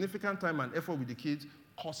 that significant time and effort with the kids,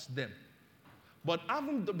 costs them. But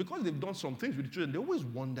because they've done some things with the children, they always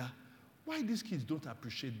wonder why these kids don't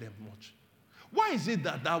appreciate them much. Why is it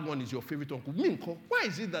that that one is your favorite uncle? Minko. Why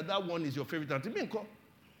is it that that one is your favorite auntie? Minko.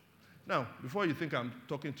 Now, before you think I'm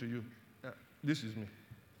talking to you, this is me.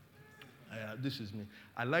 This is me.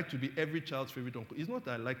 I like to be every child's favorite uncle. It's not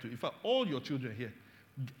that I like to. In fact, all your children here,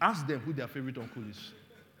 ask them who their favorite uncle is.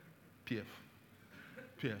 PF.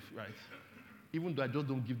 PF, right. Even though I just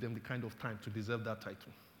don't give them the kind of time to deserve that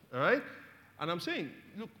title. All right? And I'm saying,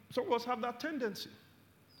 look, some of us have that tendency.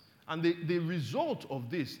 And the result of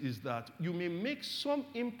this is that you may make some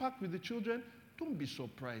impact with the children. Don't be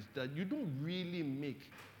surprised that you don't really make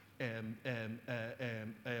a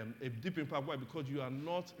deep impact. Why? Because you are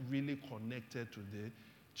not really connected to the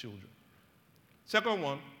children. Second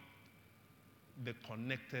one, the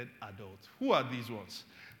connected adult. Who are these ones?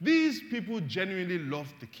 These people genuinely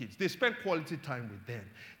love the kids. They spend quality time with them.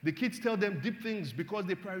 The kids tell them deep things because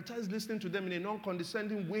they prioritize listening to them in a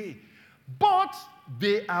non-condescending way. But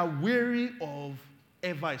they are wary of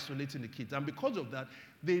ever isolating the kids. And because of that,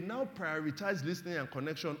 they now prioritize listening and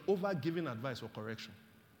connection over giving advice or correction.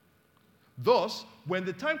 Thus, when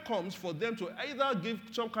the time comes for them to either give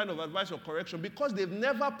some kind of advice or correction, because they've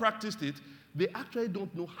never practiced it, they actually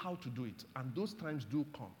don't know how to do it. And those times do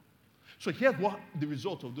come. So here's what the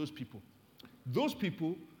result of those people. Those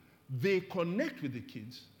people, they connect with the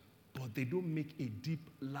kids, but they don't make a deep,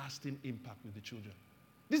 lasting impact with the children.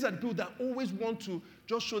 These are the people that always want to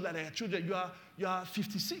just show that they are children. You are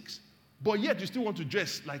 56, but yet you still want to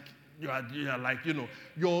dress like you are like, you know,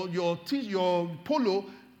 your polo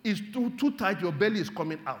is too tight, your belly is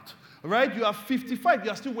coming out. Right? You are 55,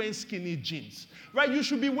 you are still wearing skinny jeans. Right? You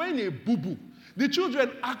should be wearing a boo-boo. The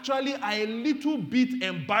children actually are a little bit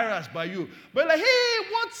embarrassed by you. But like, hey,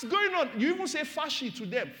 what's going on? You even say fashi to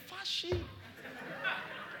them. Fashi?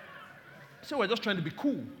 So we're just trying to be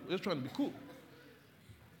cool. We're just trying to be cool.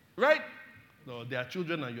 Right? No, they are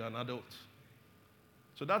children and you're an adult.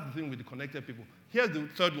 So that's the thing with the connected people. Here's the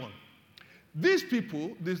third one. These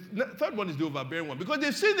people, the third one is the overbearing one, because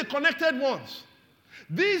they've seen the connected ones.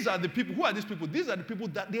 These are the people. Who are these people? These are the people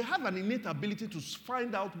that they have an innate ability to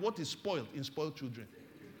find out what is spoiled in spoiled children.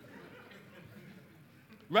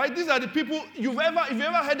 Right? These are the people, if you've ever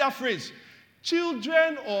heard that phrase,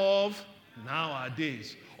 children of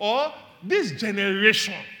nowadays, or this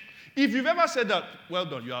generation. If you've ever said that, well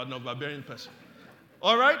done, you are an overbearing person.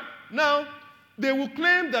 All right? Now, they will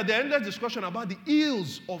claim that the endless discussion about the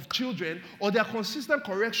ills of children or their consistent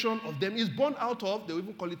correction of them is born out of, they will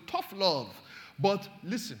even call it tough love. But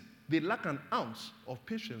listen, they lack an ounce of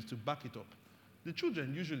patience to back it up. The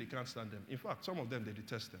children usually can't stand them. In fact, some of them, they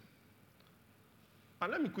detest them.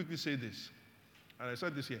 And let me quickly say this. And I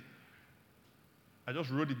said this here. I just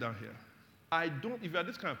wrote it down here. If you're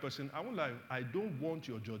this kind of person, I won't lie, I don't want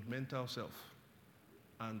your judgmental self.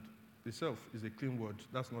 And the self is a clean word.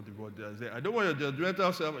 That's not the word that I say. I don't want your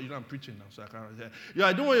judgmental self. You know, I'm preaching now, so I can't say. Yeah,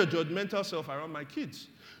 I don't want your judgmental self around my kids.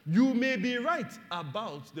 You may be right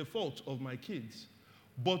about the fault of my kids,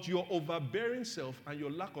 but your overbearing self and your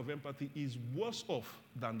lack of empathy is worse off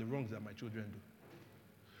than the wrongs that my children do.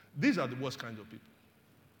 These are the worst kinds of people.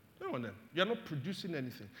 Don't want them. You're not producing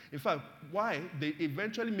anything. In fact, why? They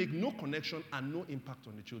eventually make no connection and no impact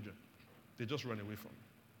on the children. They just run away from it.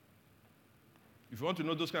 If you want to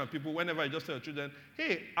know those kind of people, whenever you just tell your children,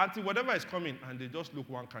 hey, auntie, whatever is coming, and they just look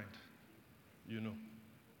one kind, you know.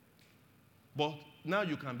 But now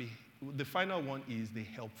you can be, the final one is the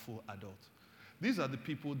helpful adult. These are the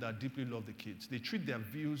people that deeply love the kids. They treat their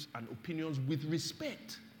views and opinions with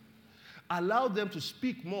respect. Allow them to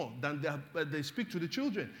speak more than they speak to the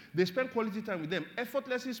children. They spend quality time with them,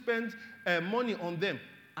 effortlessly spend money on them.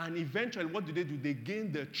 And eventually, what do? They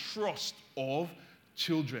gain the trust of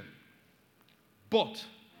children. But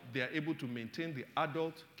they are able to maintain the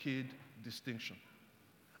adult-kid distinction.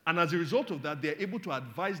 And as a result of that, they are able to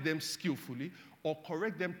advise them skillfully or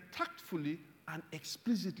correct them tactfully and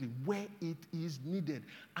explicitly where it is needed.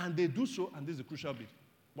 And they do so, and this is the crucial bit,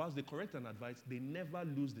 whilst they correct and advise, they never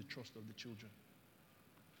lose the trust of the children.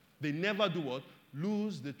 They never do what?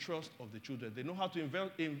 Lose the trust of the children. They know how to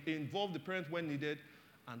involve the parent when needed.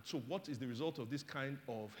 And so what is the result of this kind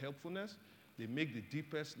of helpfulness? They make the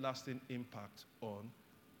deepest, lasting impact on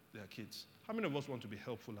their kids. How many of us want to be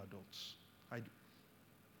helpful adults? I do.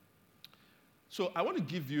 So I want to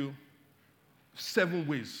give you 7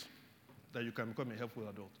 ways that you can become a helpful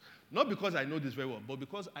adult. Not because I know this very well, but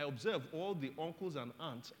because I observe all the uncles and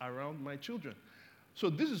aunts around my children. So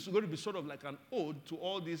this is going to be sort of like an ode to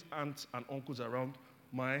all these aunts and uncles around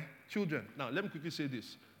my children. Now, let me quickly say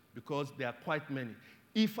this, because there are quite many.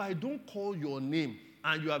 If I don't call your name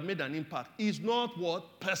and you have made an impact. It's not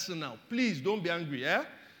what? Personal. Please don't be angry, eh?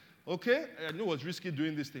 Okay? I know it was risky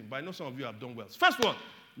doing this thing, but I know some of you have done well. First one,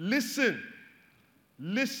 listen.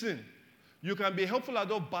 Listen. You can be a helpful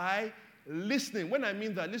adult by listening. When I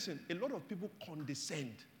mean that, listen, a lot of people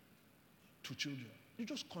condescend to children. You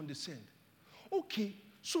just condescend. Okay,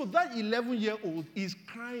 so that 11-year-old is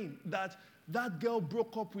crying that that girl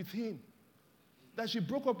broke up with him. That she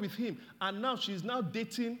broke up with him, and now she's now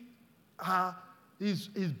dating his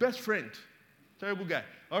best friend. Terrible guy.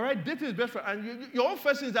 All right, dating his best friend. And your own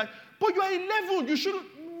first thing is like, but you are 11, you shouldn't.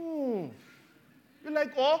 No. You're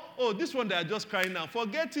like, oh, this one that are just crying now.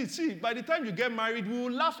 Forget it. See, by the time you get married, we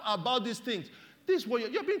will laugh about these things. This one,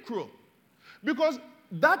 you're being cruel. Because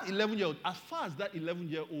that 11-year-old, as far as that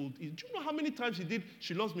 11-year-old is, do you know how many times he did,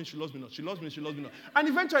 she loves me, she loves me not, she loves me, she loves me not. And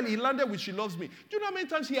eventually he landed with she loves me. Do you know how many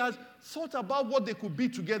times he has thought about what they could be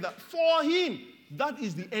together? For him, that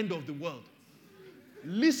is the end of the world.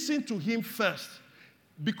 Listen to him first.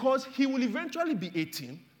 Because he will eventually be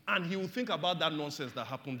 18 and he will think about that nonsense that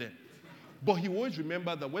happened then. But he will always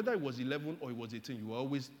remember that whether it was 11 or it was 18, you were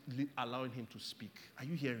always allowing him to speak. Are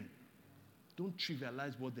you hearing? Don't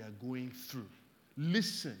trivialize what they are going through.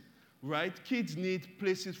 Listen, right? Kids need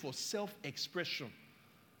places for self-expression.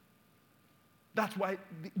 That's why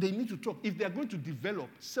they need to talk. If they are going to develop,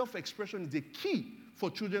 self-expression is a key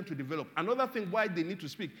for children to develop. Another thing why they need to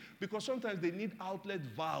speak, because sometimes they need outlet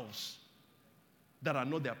valves that are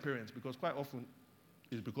not their parents, because quite often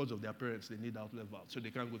it's because of their parents they need outlet valves, so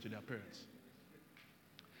they can't go to their parents.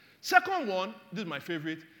 Second one, this is my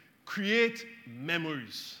favorite, create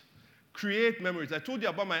memories. Create memories. I told you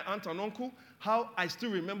about my aunt and uncle, how I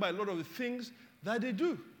still remember a lot of the things that they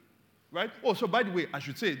do, right? Oh, so by the way, I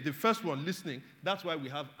should say, the first one, listening, that's why we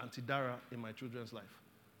have Auntie Dara in my children's life,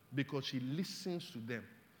 because she listens to them.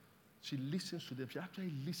 She listens to them. She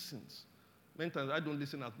actually listens. Many times I don't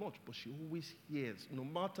listen as much, but she always hears. No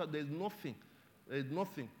matter, there's nothing.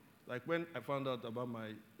 Like when I found out about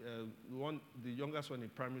the youngest one in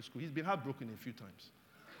primary school, he's been heartbroken a few times.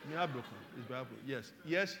 He's been heartbroken.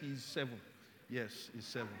 Yes, he's 7. Yes, he's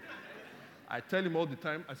 7. I tell him all the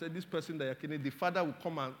time, I said, this person that you're killing, the father will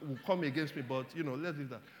come against me, but, let's leave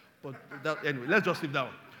that. But anyway, let's just leave that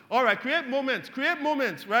one. All right, create moments,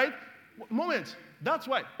 right? Moments. That's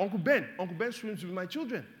why Uncle Ben swims with my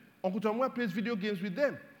children. Uncle Tomwa plays video games with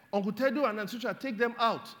them. Uncle Tedo and Auntie Sucha take them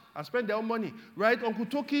out and spend their own money, right? Uncle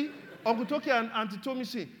Toki and Auntie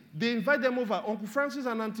Tomisi, they invite them over. Uncle Francis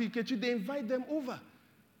and Auntie Kechi, they invite them over.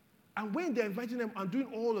 And when they're inviting them and doing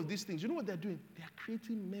all of these things, you know what they're doing? They're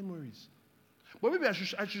creating memories. But maybe I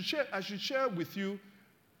should share with you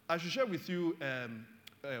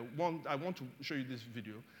one. I want to show you this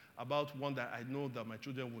video about one that I know that my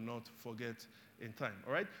children will not forget in time.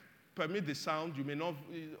 All right? Permit the sound. You may not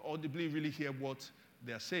audibly really hear what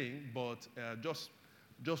they're saying, but just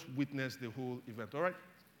witness the whole event. All right?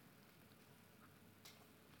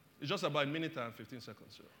 It's just about 1 minute and 15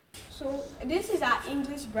 seconds. So this is our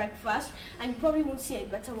English breakfast, and you probably won't see a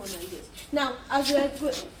better one than this. Now,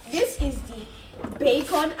 this is the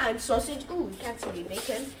bacon and sausage. Ooh, we can't see the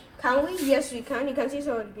bacon. Can we? Yes, we can. You can see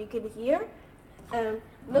some of the bacon here.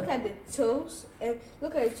 Look at the toast. And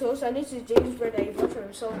this is James' bread that he bought for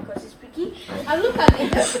himself because he's picky. And look at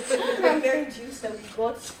the cranberry juice that we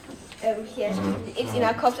got here. It's in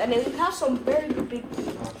our cups. And then we have some very big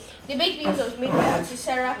beans. The baked beans was made by Auntie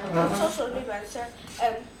Sarah. The sauce was made by Auntie Sarah.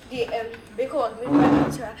 The bacon was made by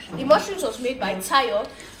Auntie Sarah. The mushrooms was made by Tayo.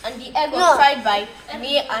 And the egg was fried by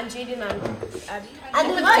me and Jaden and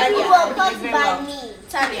the mushrooms were cut by me.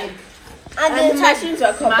 Talia. And the mushrooms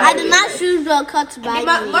were cut by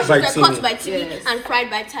me. Mushrooms were cut by Timmy and fried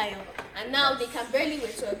by Tayo. And now they can barely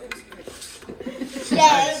wait to a good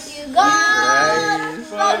Thank you, God,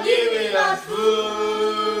 for giving us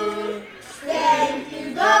food. Thank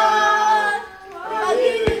you, God, for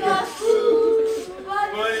giving us food.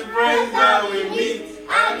 For the bread that we meet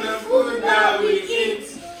and the food that we eat.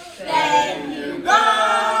 Thank you,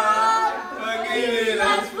 God, for giving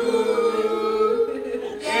us food.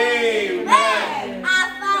 Amen. Our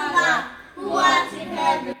Father, who art in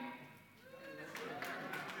heaven.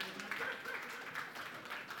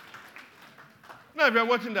 Now, if you're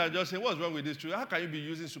watching that, just saying, what's wrong with this children? How can you be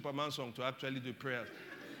using Superman song to actually do prayers?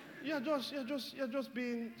 You're just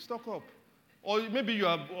being stuck up. Or maybe you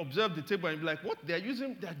have observed the table and you're like, what? They're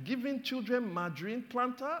giving children margarine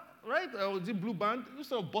planter, right? Or is it blue band?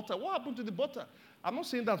 Instead of butter. What happened to the butter? I'm not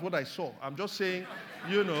saying that's what I saw. I'm just saying,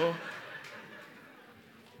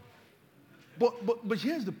 But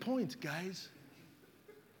here's the point, guys.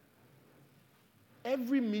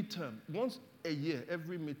 Every midterm, once a year,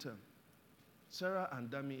 every midterm, Sarah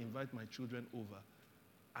and Dami invite my children over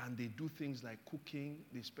and they do things like cooking,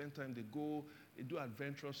 they spend time, they do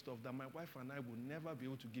adventurous stuff that my wife and I will never be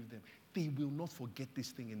able to give them. They will not forget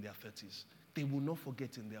this thing in their 30s. They will not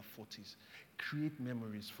forget in their 40s. Create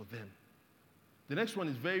memories for them. The next one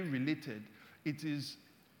is very related. It is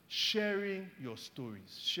sharing your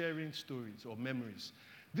stories or memories.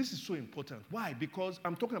 This is so important. Why? Because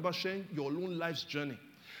I'm talking about sharing your own life's journey.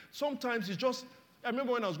 Sometimes it's just, I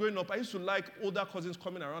remember when I was growing up, I used to like older cousins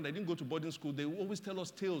coming around. I didn't go to boarding school. They would always tell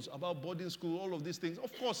us tales about boarding school, all of these things.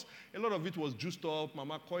 Of course, a lot of it was juiced up,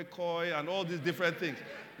 Mama Koi Koi, and all these different things.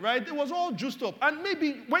 Right? It was all juiced up. And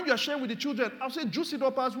maybe when you're sharing with the children, I'll say juice it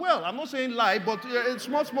up as well. I'm not saying lie, but it's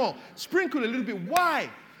small. Sprinkle a little bit. Why?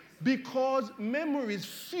 Because memories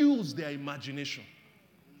fuels their imagination.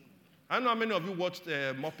 I don't know how many of you watched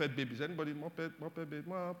Muppet Babies. Anybody? Muppet Baby.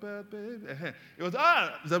 It was,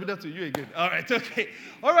 Zabida to you again. All right, okay.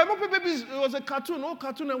 All right, Muppet Babies, it was a cartoon, old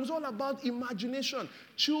cartoon. It was all about imagination.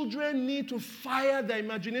 Children need to fire their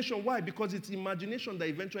imagination. Why? Because it's imagination that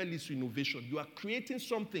eventually leads to innovation. You are creating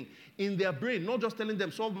something in their brain, not just telling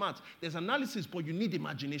them solve maths. There's analysis, but you need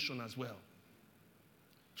imagination as well.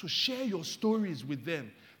 So share your stories with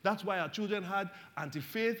them. That's why our children had Auntie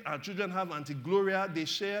Faith, our children have Auntie Gloria. They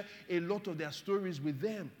share a lot of their stories with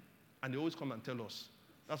them. And they always come and tell us.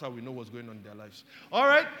 That's how we know what's going on in their lives. All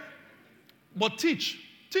right? But teach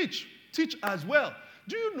as well.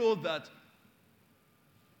 Do you know that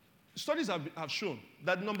studies have shown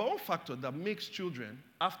that the number one factor that makes children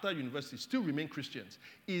after university still remain Christians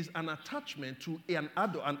is an attachment to an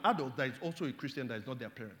adult that is also a Christian that is not their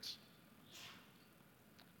parents.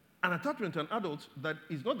 An attachment to an adult that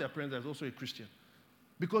is not their parents, that is also a Christian.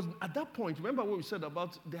 Because at that point, remember what we said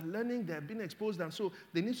about they're learning, they're being exposed, and so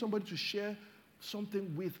they need somebody to share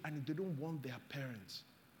something with, and they don't want their parents.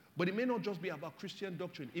 But it may not just be about Christian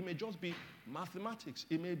doctrine. It may just be mathematics.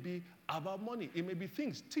 It may be about money. It may be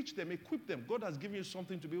things. Teach them, equip them. God has given you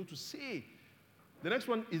something to be able to say. The next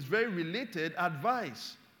one is very related,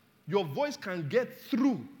 advice. Your voice can get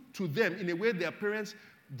through to them in a way their parents'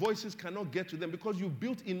 voices cannot get to them because you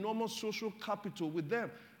built enormous social capital with them.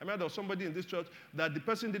 I remember there was somebody in this church that the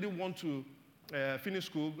person didn't want to finish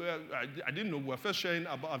school. I didn't know. We were first sharing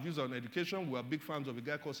about our views on education. We were big fans of a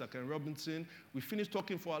guy called Sir Ken Robinson. We finished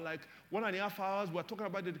talking for like 1.5 hours. We were talking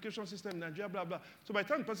about the education system in Nigeria, blah, blah. So by the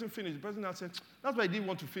time the person finished, the person now said, that's why he didn't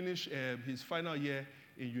want to finish his final year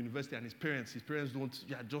in university, and his parents don't,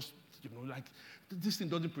 like, this thing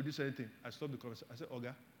doesn't produce anything. I stopped the conversation. I said,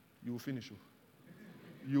 Oga, you will finish.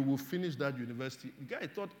 You will finish that university. The guy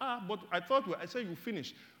thought, I said you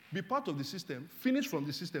finish. Be part of the system, finish from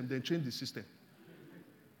the system, then change the system.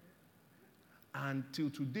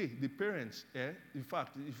 Until today, the parents, in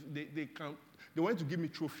fact, if they wanted to give me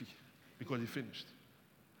trophy because he finished.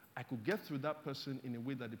 I could get through that person in a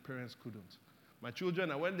way that the parents couldn't. My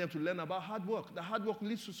children, I wanted them to learn about hard work. The hard work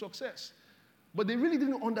leads to success. But they really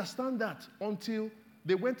didn't understand that until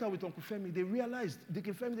they went out with Uncle Femi. They realized, they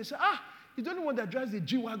said, he's the only one that drives the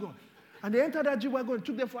G-Wagon. And they entered that G-Wagon and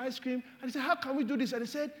took them for ice cream. And they said, how can we do this? And they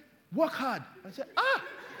said, work hard. I said,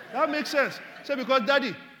 that makes sense. I said, because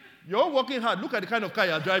Daddy, you're working hard. Look at the kind of car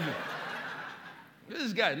you're driving.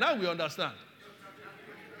 This guy, now we understand.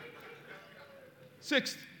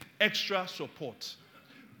 Sixth, extra support.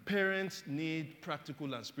 Parents need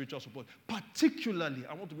practical and spiritual support. Particularly,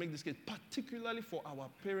 I want to make this case, particularly for our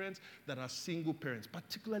parents that are single parents,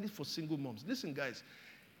 particularly for single moms. Listen, guys.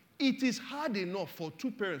 It is hard enough for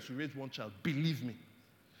two parents to raise one child, believe me.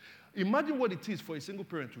 Imagine what it is for a single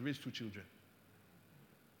parent to raise two children.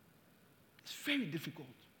 It's very difficult.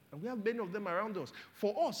 And we have many of them around us.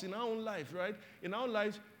 For us, in our own life, right? In our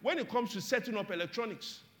lives, when it comes to setting up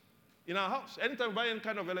electronics in our house, anytime we buy any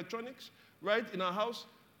kind of electronics, right, in our house,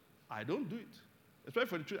 I don't do it. Especially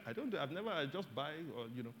for the children, I don't do it. I just buy, or,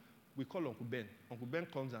 we call Uncle Ben. Uncle Ben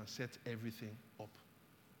comes and sets everything up.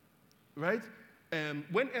 Right?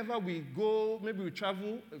 Whenever we go, maybe we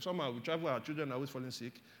travel, somehow we travel, our children are always falling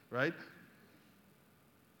sick, right?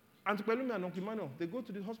 Auntie Pelumi and Uncle Emmanuel, they go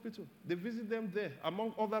to the hospital. They visit them there,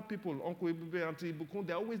 among other people. Uncle Ebube, Auntie Ibukun,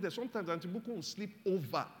 they're always there. Sometimes Auntie Ibukun will sleep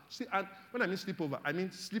over. And when I mean sleep over, I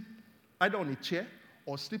mean sleep either on a chair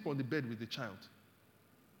or sleep on the bed with the child.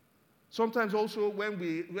 Sometimes also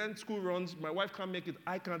when school runs, my wife can't make it,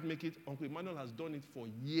 I can't make it. Uncle Emmanuel has done it for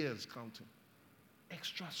years counting.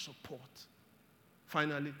 Extra support.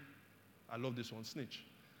 Finally, I love this one, snitch.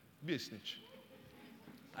 Be a snitch.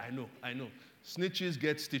 I know. Snitches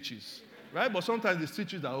get stitches, right? But sometimes the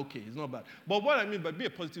stitches are okay. It's not bad. But what I mean by be a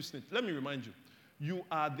positive snitch, let me remind you, you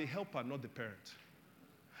are the helper, not the parent.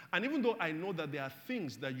 And even though I know that there are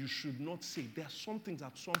things that you should not say, there are some things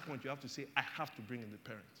at some point you have to say, I have to bring in the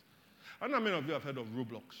parent. I don't know how many of you have heard of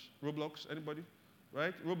Roblox. Roblox, anybody?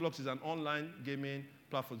 Right? Roblox is an online gaming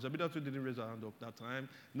platform. Zabita didn't raise her hand up that time.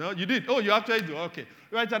 No, you did. Oh, you actually do. Okay.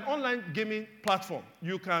 Right, it's an online gaming platform.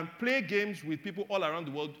 You can play games with people all around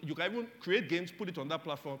the world. You can even create games, put it on that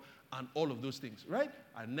platform, and all of those things. Right?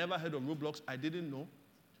 I never heard of Roblox. I didn't know.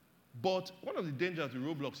 But one of the dangers with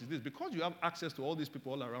Roblox is this. Because you have access to all these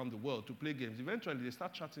people all around the world to play games, eventually they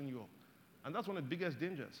start chatting you up. And that's one of the biggest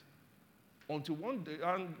dangers. Until one day,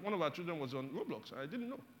 and one of our children was on Roblox. I didn't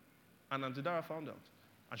know. And Auntie Dara found out.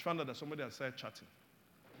 And she found out that somebody had started chatting.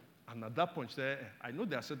 And at that point, she said, I know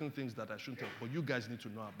there are certain things that I shouldn't tell, but you guys need to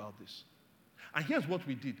know about this. And here's what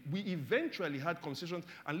we did. We eventually had conversations.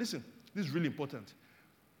 And listen, this is really important.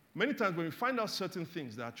 Many times when we find out certain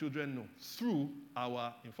things that our children know through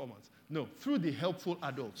our informants, through the helpful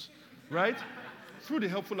adults, right? Through the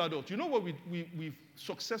helpful adults. You know what we've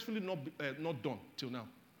successfully not done till now?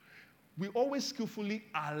 We always skillfully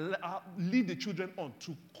lead the children on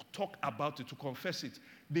to talk about it, to confess it.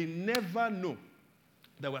 They never know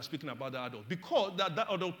that we're speaking about the adult. Because that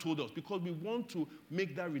adult told us. Because we want to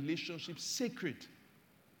make that relationship sacred.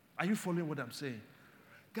 Are you following what I'm saying?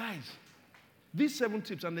 Guys, these 7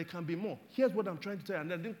 tips, and there can be more. Here's what I'm trying to tell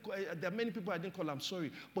you. And there are many people I didn't call, I'm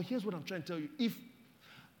sorry. But here's what I'm trying to tell you. If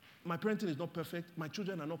my parenting is not perfect, my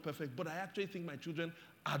children are not perfect, but I actually think my children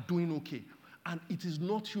are doing okay. And it is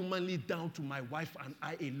not humanly down to my wife and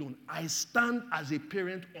I alone. I stand as a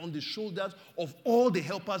parent on the shoulders of all the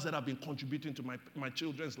helpers that have been contributing to my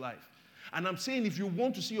children's life. And I'm saying if you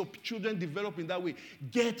want to see your children develop in that way,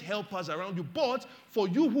 get helpers around you. But for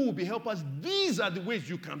you who will be helpers, these are the ways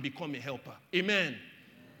you can become a helper. Amen.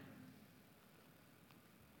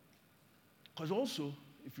 Because also,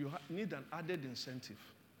 if you need an added incentive,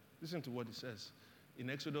 listen to what it says. In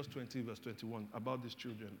Exodus 20, verse 21, about these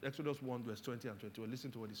children. Exodus 1, verse 20 and 21. Listen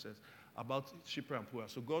to what he says about Shipra and Puah.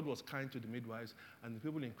 So God was kind to the midwives, and the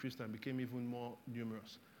people increased and became even more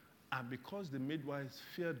numerous. And because the midwives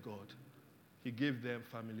feared God, he gave them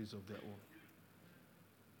families of their own.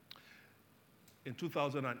 In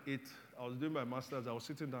 2008, I was doing my master's. I was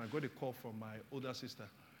sitting down. I got a call from my older sister.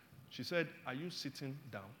 She said, are you sitting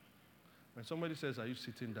down? When somebody says, are you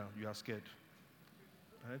sitting down? You are scared.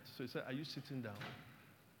 Right? So he said, are you sitting down?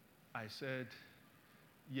 I said,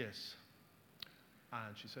 yes.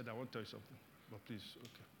 And she said, I want to tell you something, but please,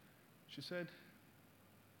 okay. She said,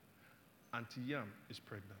 Auntie Yam is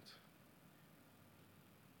pregnant.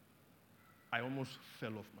 I almost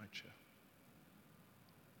fell off my chair.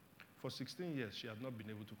 For 16 years, she had not been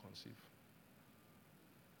able to conceive.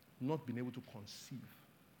 Not been able to conceive.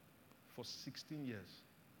 For 16 years.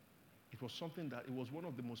 It was something that, it was one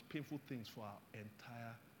of the most painful things for our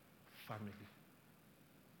entire family.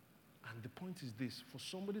 And the point is this, for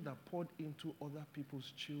somebody that poured into other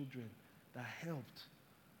people's children, that helped,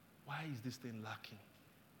 why is this thing lacking?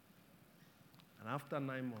 And after 9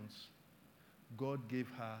 months, God gave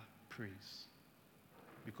her praise.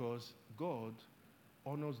 Because God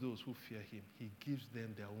honors those who fear him. He gives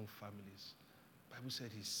them their own families. The Bible said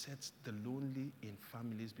he sets the lonely in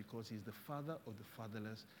families because he's the father of the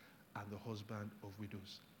fatherless and the husband of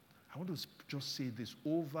widows. I want to just say this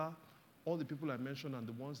over all the people I mentioned and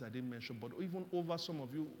the ones I didn't mention, but even over some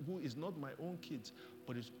of you who is not my own kids,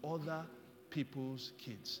 but is other people's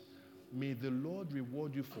kids. May the Lord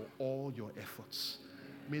reward you for all your efforts.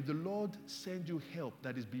 May the Lord send you help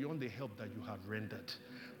that is beyond the help that you have rendered.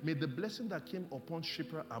 May the blessing that came upon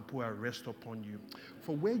Shipra and Puah rest upon you.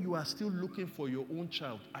 For where you are still looking for your own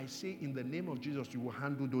child, I say in the name of Jesus, you will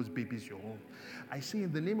handle those babies your own. I say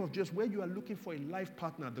in the name of Jesus, where you are looking for a life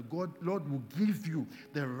partner, the Lord will give you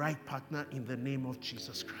the right partner in the name of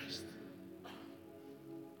Jesus Christ.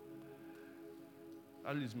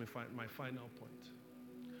 That is my final point.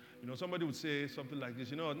 You know, somebody would say something like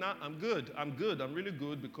this, nah, I'm good, I'm really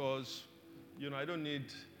good because, I don't need...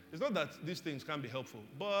 It's not that these things can't be helpful,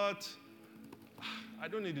 but I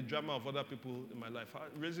don't need the drama of other people in my life.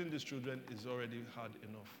 Raising these children is already hard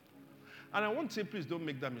enough. And I want to say, please don't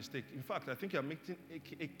make that mistake. In fact, I think you're making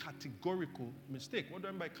a categorical mistake. What do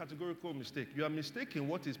I mean by categorical mistake? You are mistaking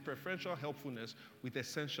what is preferential helpfulness with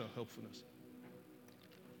essential helpfulness.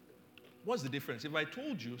 What's the difference? If I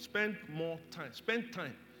told you, spend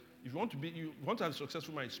time. If you want to have a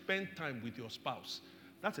successful marriage, spend time with your spouse.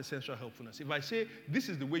 That's essential helpfulness. If I say, this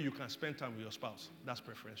is the way you can spend time with your spouse, that's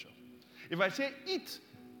preferential. If I say, eat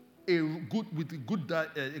a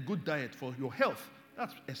good diet for your health,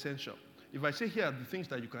 that's essential. If I say, here are the things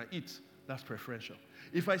that you can eat, that's preferential.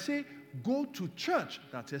 If I say, go to church,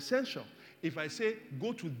 that's essential. If I say,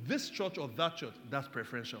 go to this church or that church, that's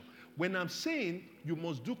preferential. When I'm saying you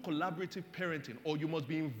must do collaborative parenting, or you must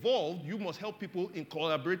be involved, you must help people in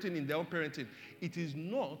collaborating in their own parenting, it is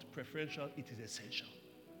not preferential, it is essential.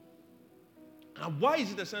 And why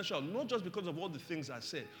is it essential? Not just because of all the things I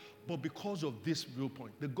said, but because of this real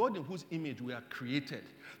point. The God in whose image we are created,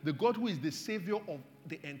 the God who is the Savior of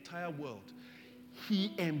the entire world,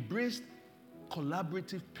 he embraced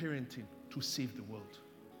collaborative parenting to save the world.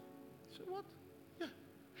 So what? Yeah.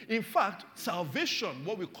 In fact, salvation,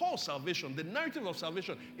 what we call salvation, the narrative of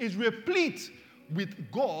salvation, is replete with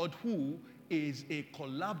God who is a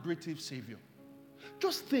collaborative Savior.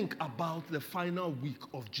 Just think about the final week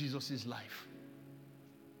of Jesus' life.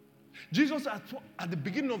 Jesus, at the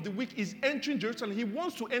beginning of the week, is entering Jerusalem. He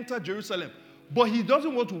wants to enter Jerusalem, but he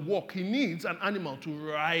doesn't want to walk. He needs an animal to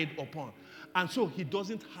ride upon. And so he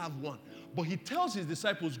doesn't have one. But he tells his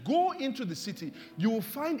disciples, go into the city. You will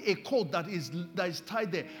find a colt that is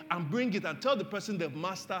tied there, and bring it and tell the person the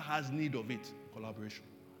master has need of it. Collaboration.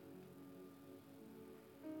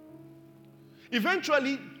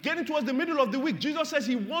 Eventually, getting towards the middle of the week, Jesus says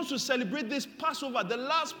he wants to celebrate this Passover, the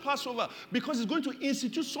last Passover, because he's going to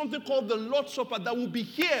institute something called the Lord's Supper that will be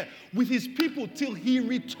here with his people till he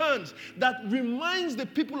returns, that reminds the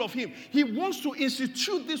people of him. He wants to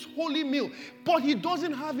institute this holy meal, but he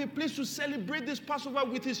doesn't have a place to celebrate this Passover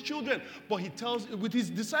with his children, with his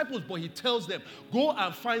disciples, but he tells them, go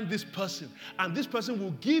and find this person, and this person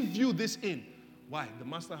will give you this in. Why? The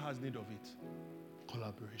master has need of it.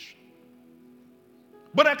 Collaboration.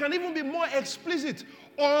 But I can even be more explicit.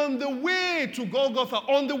 On the way to Golgotha,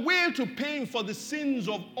 on the way to paying for the sins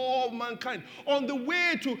of all mankind, on the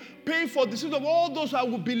way to pay for the sins of all those who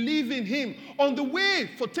will believe in him, on the way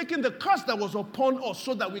for taking the curse that was upon us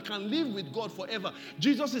so that we can live with God forever,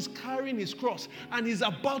 Jesus is carrying his cross and he's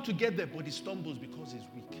about to get there, but he stumbles because he's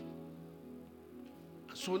weak.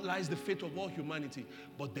 So lies the fate of all humanity.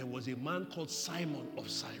 But there was a man called Simon of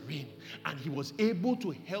Cyrene, and he was able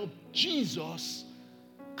to help Jesus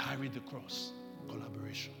carry the cross.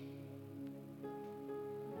 Collaboration.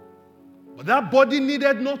 But that body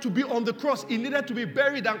needed not to be on the cross. It needed to be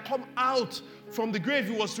buried and come out from the grave.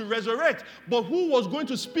 He was to resurrect. But who was going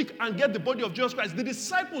to speak and get the body of Jesus Christ? The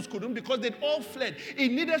disciples couldn't, because they'd all fled.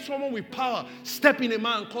 It needed someone with power. Step in a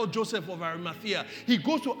man called Joseph of Arimathea. He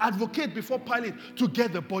goes to advocate before Pilate to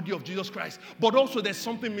get the body of Jesus Christ. But also there's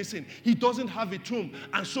something missing. He doesn't have a tomb.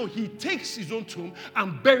 And so he takes his own tomb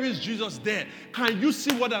and buries Jesus there. Can you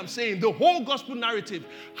see what I'm saying? The whole gospel narrative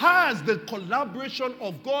has the collaboration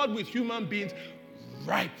of God with human beings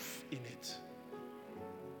rife in it.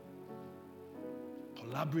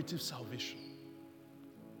 Collaborative salvation.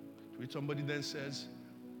 To which somebody then says,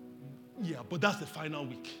 yeah, but that's the final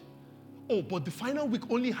week. Oh, but the final week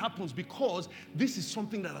only happens because this is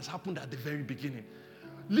something that has happened at the very beginning.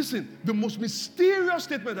 Listen, the most mysterious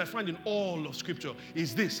statement I find in all of Scripture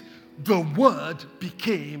is this: the Word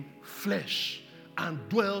became flesh and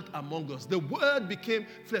dwelt among us. The Word became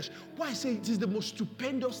flesh. Why I say it is the most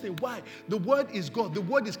stupendous thing? Why? The Word is God. The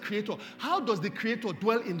Word is Creator. How does the Creator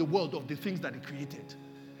dwell in the world of the things that He created?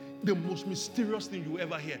 The most mysterious thing you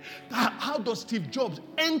ever hear. How does Steve Jobs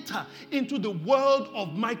enter into the world of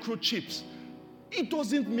microchips? It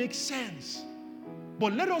doesn't make sense.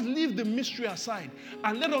 But let us leave the mystery aside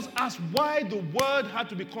and let us ask why the Word had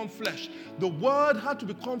to become flesh. The Word had to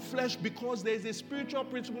become flesh because there is a spiritual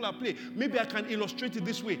principle at play. Maybe I can illustrate it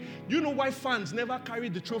this way. Do you know why fans never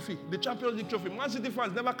carried the trophy, the Champions League trophy? Man City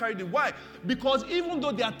fans never carried it. Why? Because even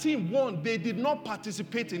though their team won, they did not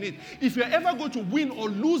participate in it. If you're ever going to win or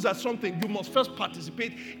lose at something, you must first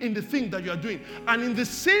participate in the thing that you are doing. And in the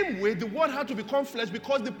same way, the Word had to become flesh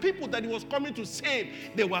because the people that He was coming to save,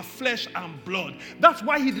 they were flesh and blood. That's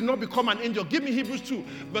why He did not become an angel. Give me Hebrews 2,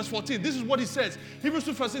 verse 14. This is what He says. Hebrews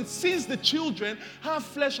 2, verse 14. Since the children have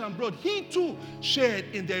flesh and blood, He too shared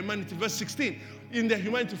in their humanity. Verse 16. In their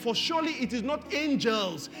humanity. For surely it is not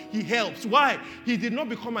angels He helps. Why? He did not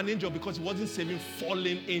become an angel because He wasn't saving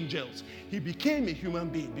fallen angels. He became a human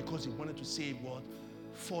being because He wanted to save what?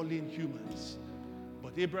 Fallen humans.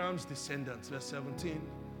 But Abraham's descendants, verse 17.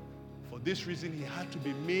 For this reason He had to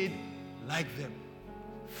be made like them,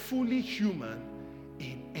 fully human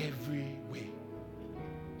in every way.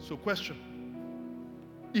 So question,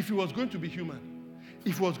 if He was going to be human,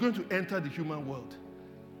 if He was going to enter the human world,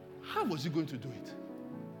 how was He going to do it?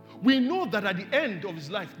 We know that at the end of His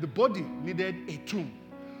life, the body needed a tomb.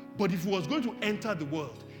 But if He was going to enter the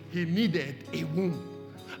world, He needed a womb.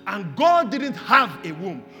 And God didn't have a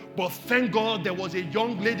womb. But thank God there was a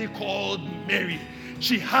young lady called Mary.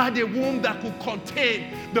 She had a womb that could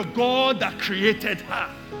contain the God that created her.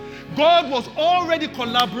 God was already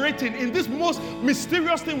collaborating in this most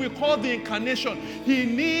mysterious thing we call the incarnation. He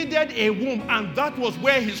needed a womb, and that was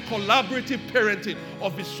where his collaborative parenting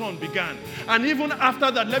of his son began. And even after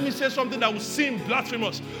that, let me say something that will seem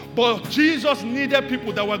blasphemous, but Jesus needed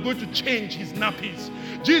people that were going to change his nappies.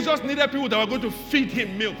 Jesus needed people that were going to feed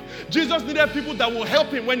him milk. Jesus needed people that would help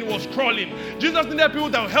him when he was crawling. Jesus needed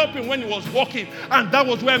people that would help him when he was walking. And that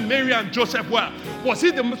was where Mary and Joseph were. Was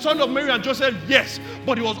he the son of Mary and Joseph? Yes.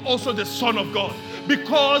 But he was also the Son of God.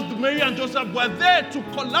 Because Mary and Joseph were there to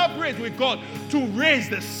collaborate with God to raise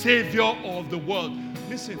the Savior of the world.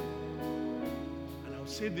 Listen, and I'll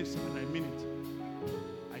say this and I mean it.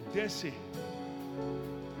 I dare say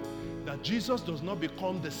that Jesus does not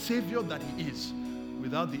become the Savior that he is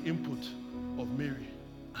without the input of Mary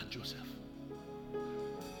and Joseph.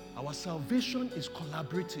 Our salvation is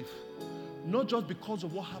collaborative, not just because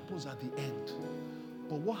of what happens at the end,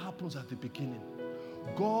 but what happens at the beginning.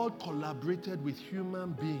 God collaborated with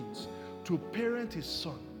human beings to parent his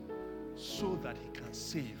son so that he can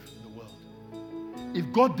save the world.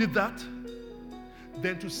 If God did that,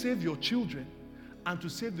 then to save your children and to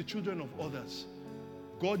save the children of others,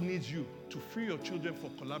 God needs you to free your children for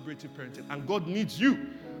collaborative parenting. And God needs you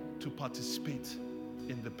to participate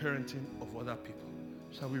in the parenting of other people.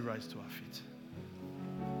 Shall we rise to our feet?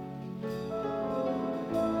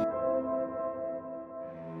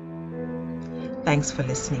 Thanks for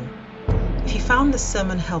listening. If you found this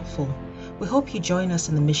sermon helpful, we hope you join us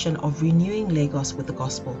in the mission of renewing Lagos with the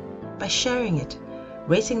gospel by sharing it,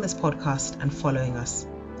 rating this podcast, and following us.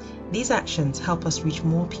 These actions help us reach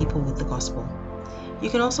more people with the gospel. You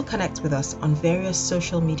can also connect with us on various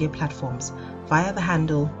social media platforms via the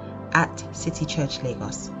handle @City Church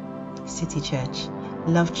Lagos. City Church.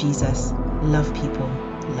 Love Jesus, love people,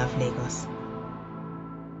 love Lagos.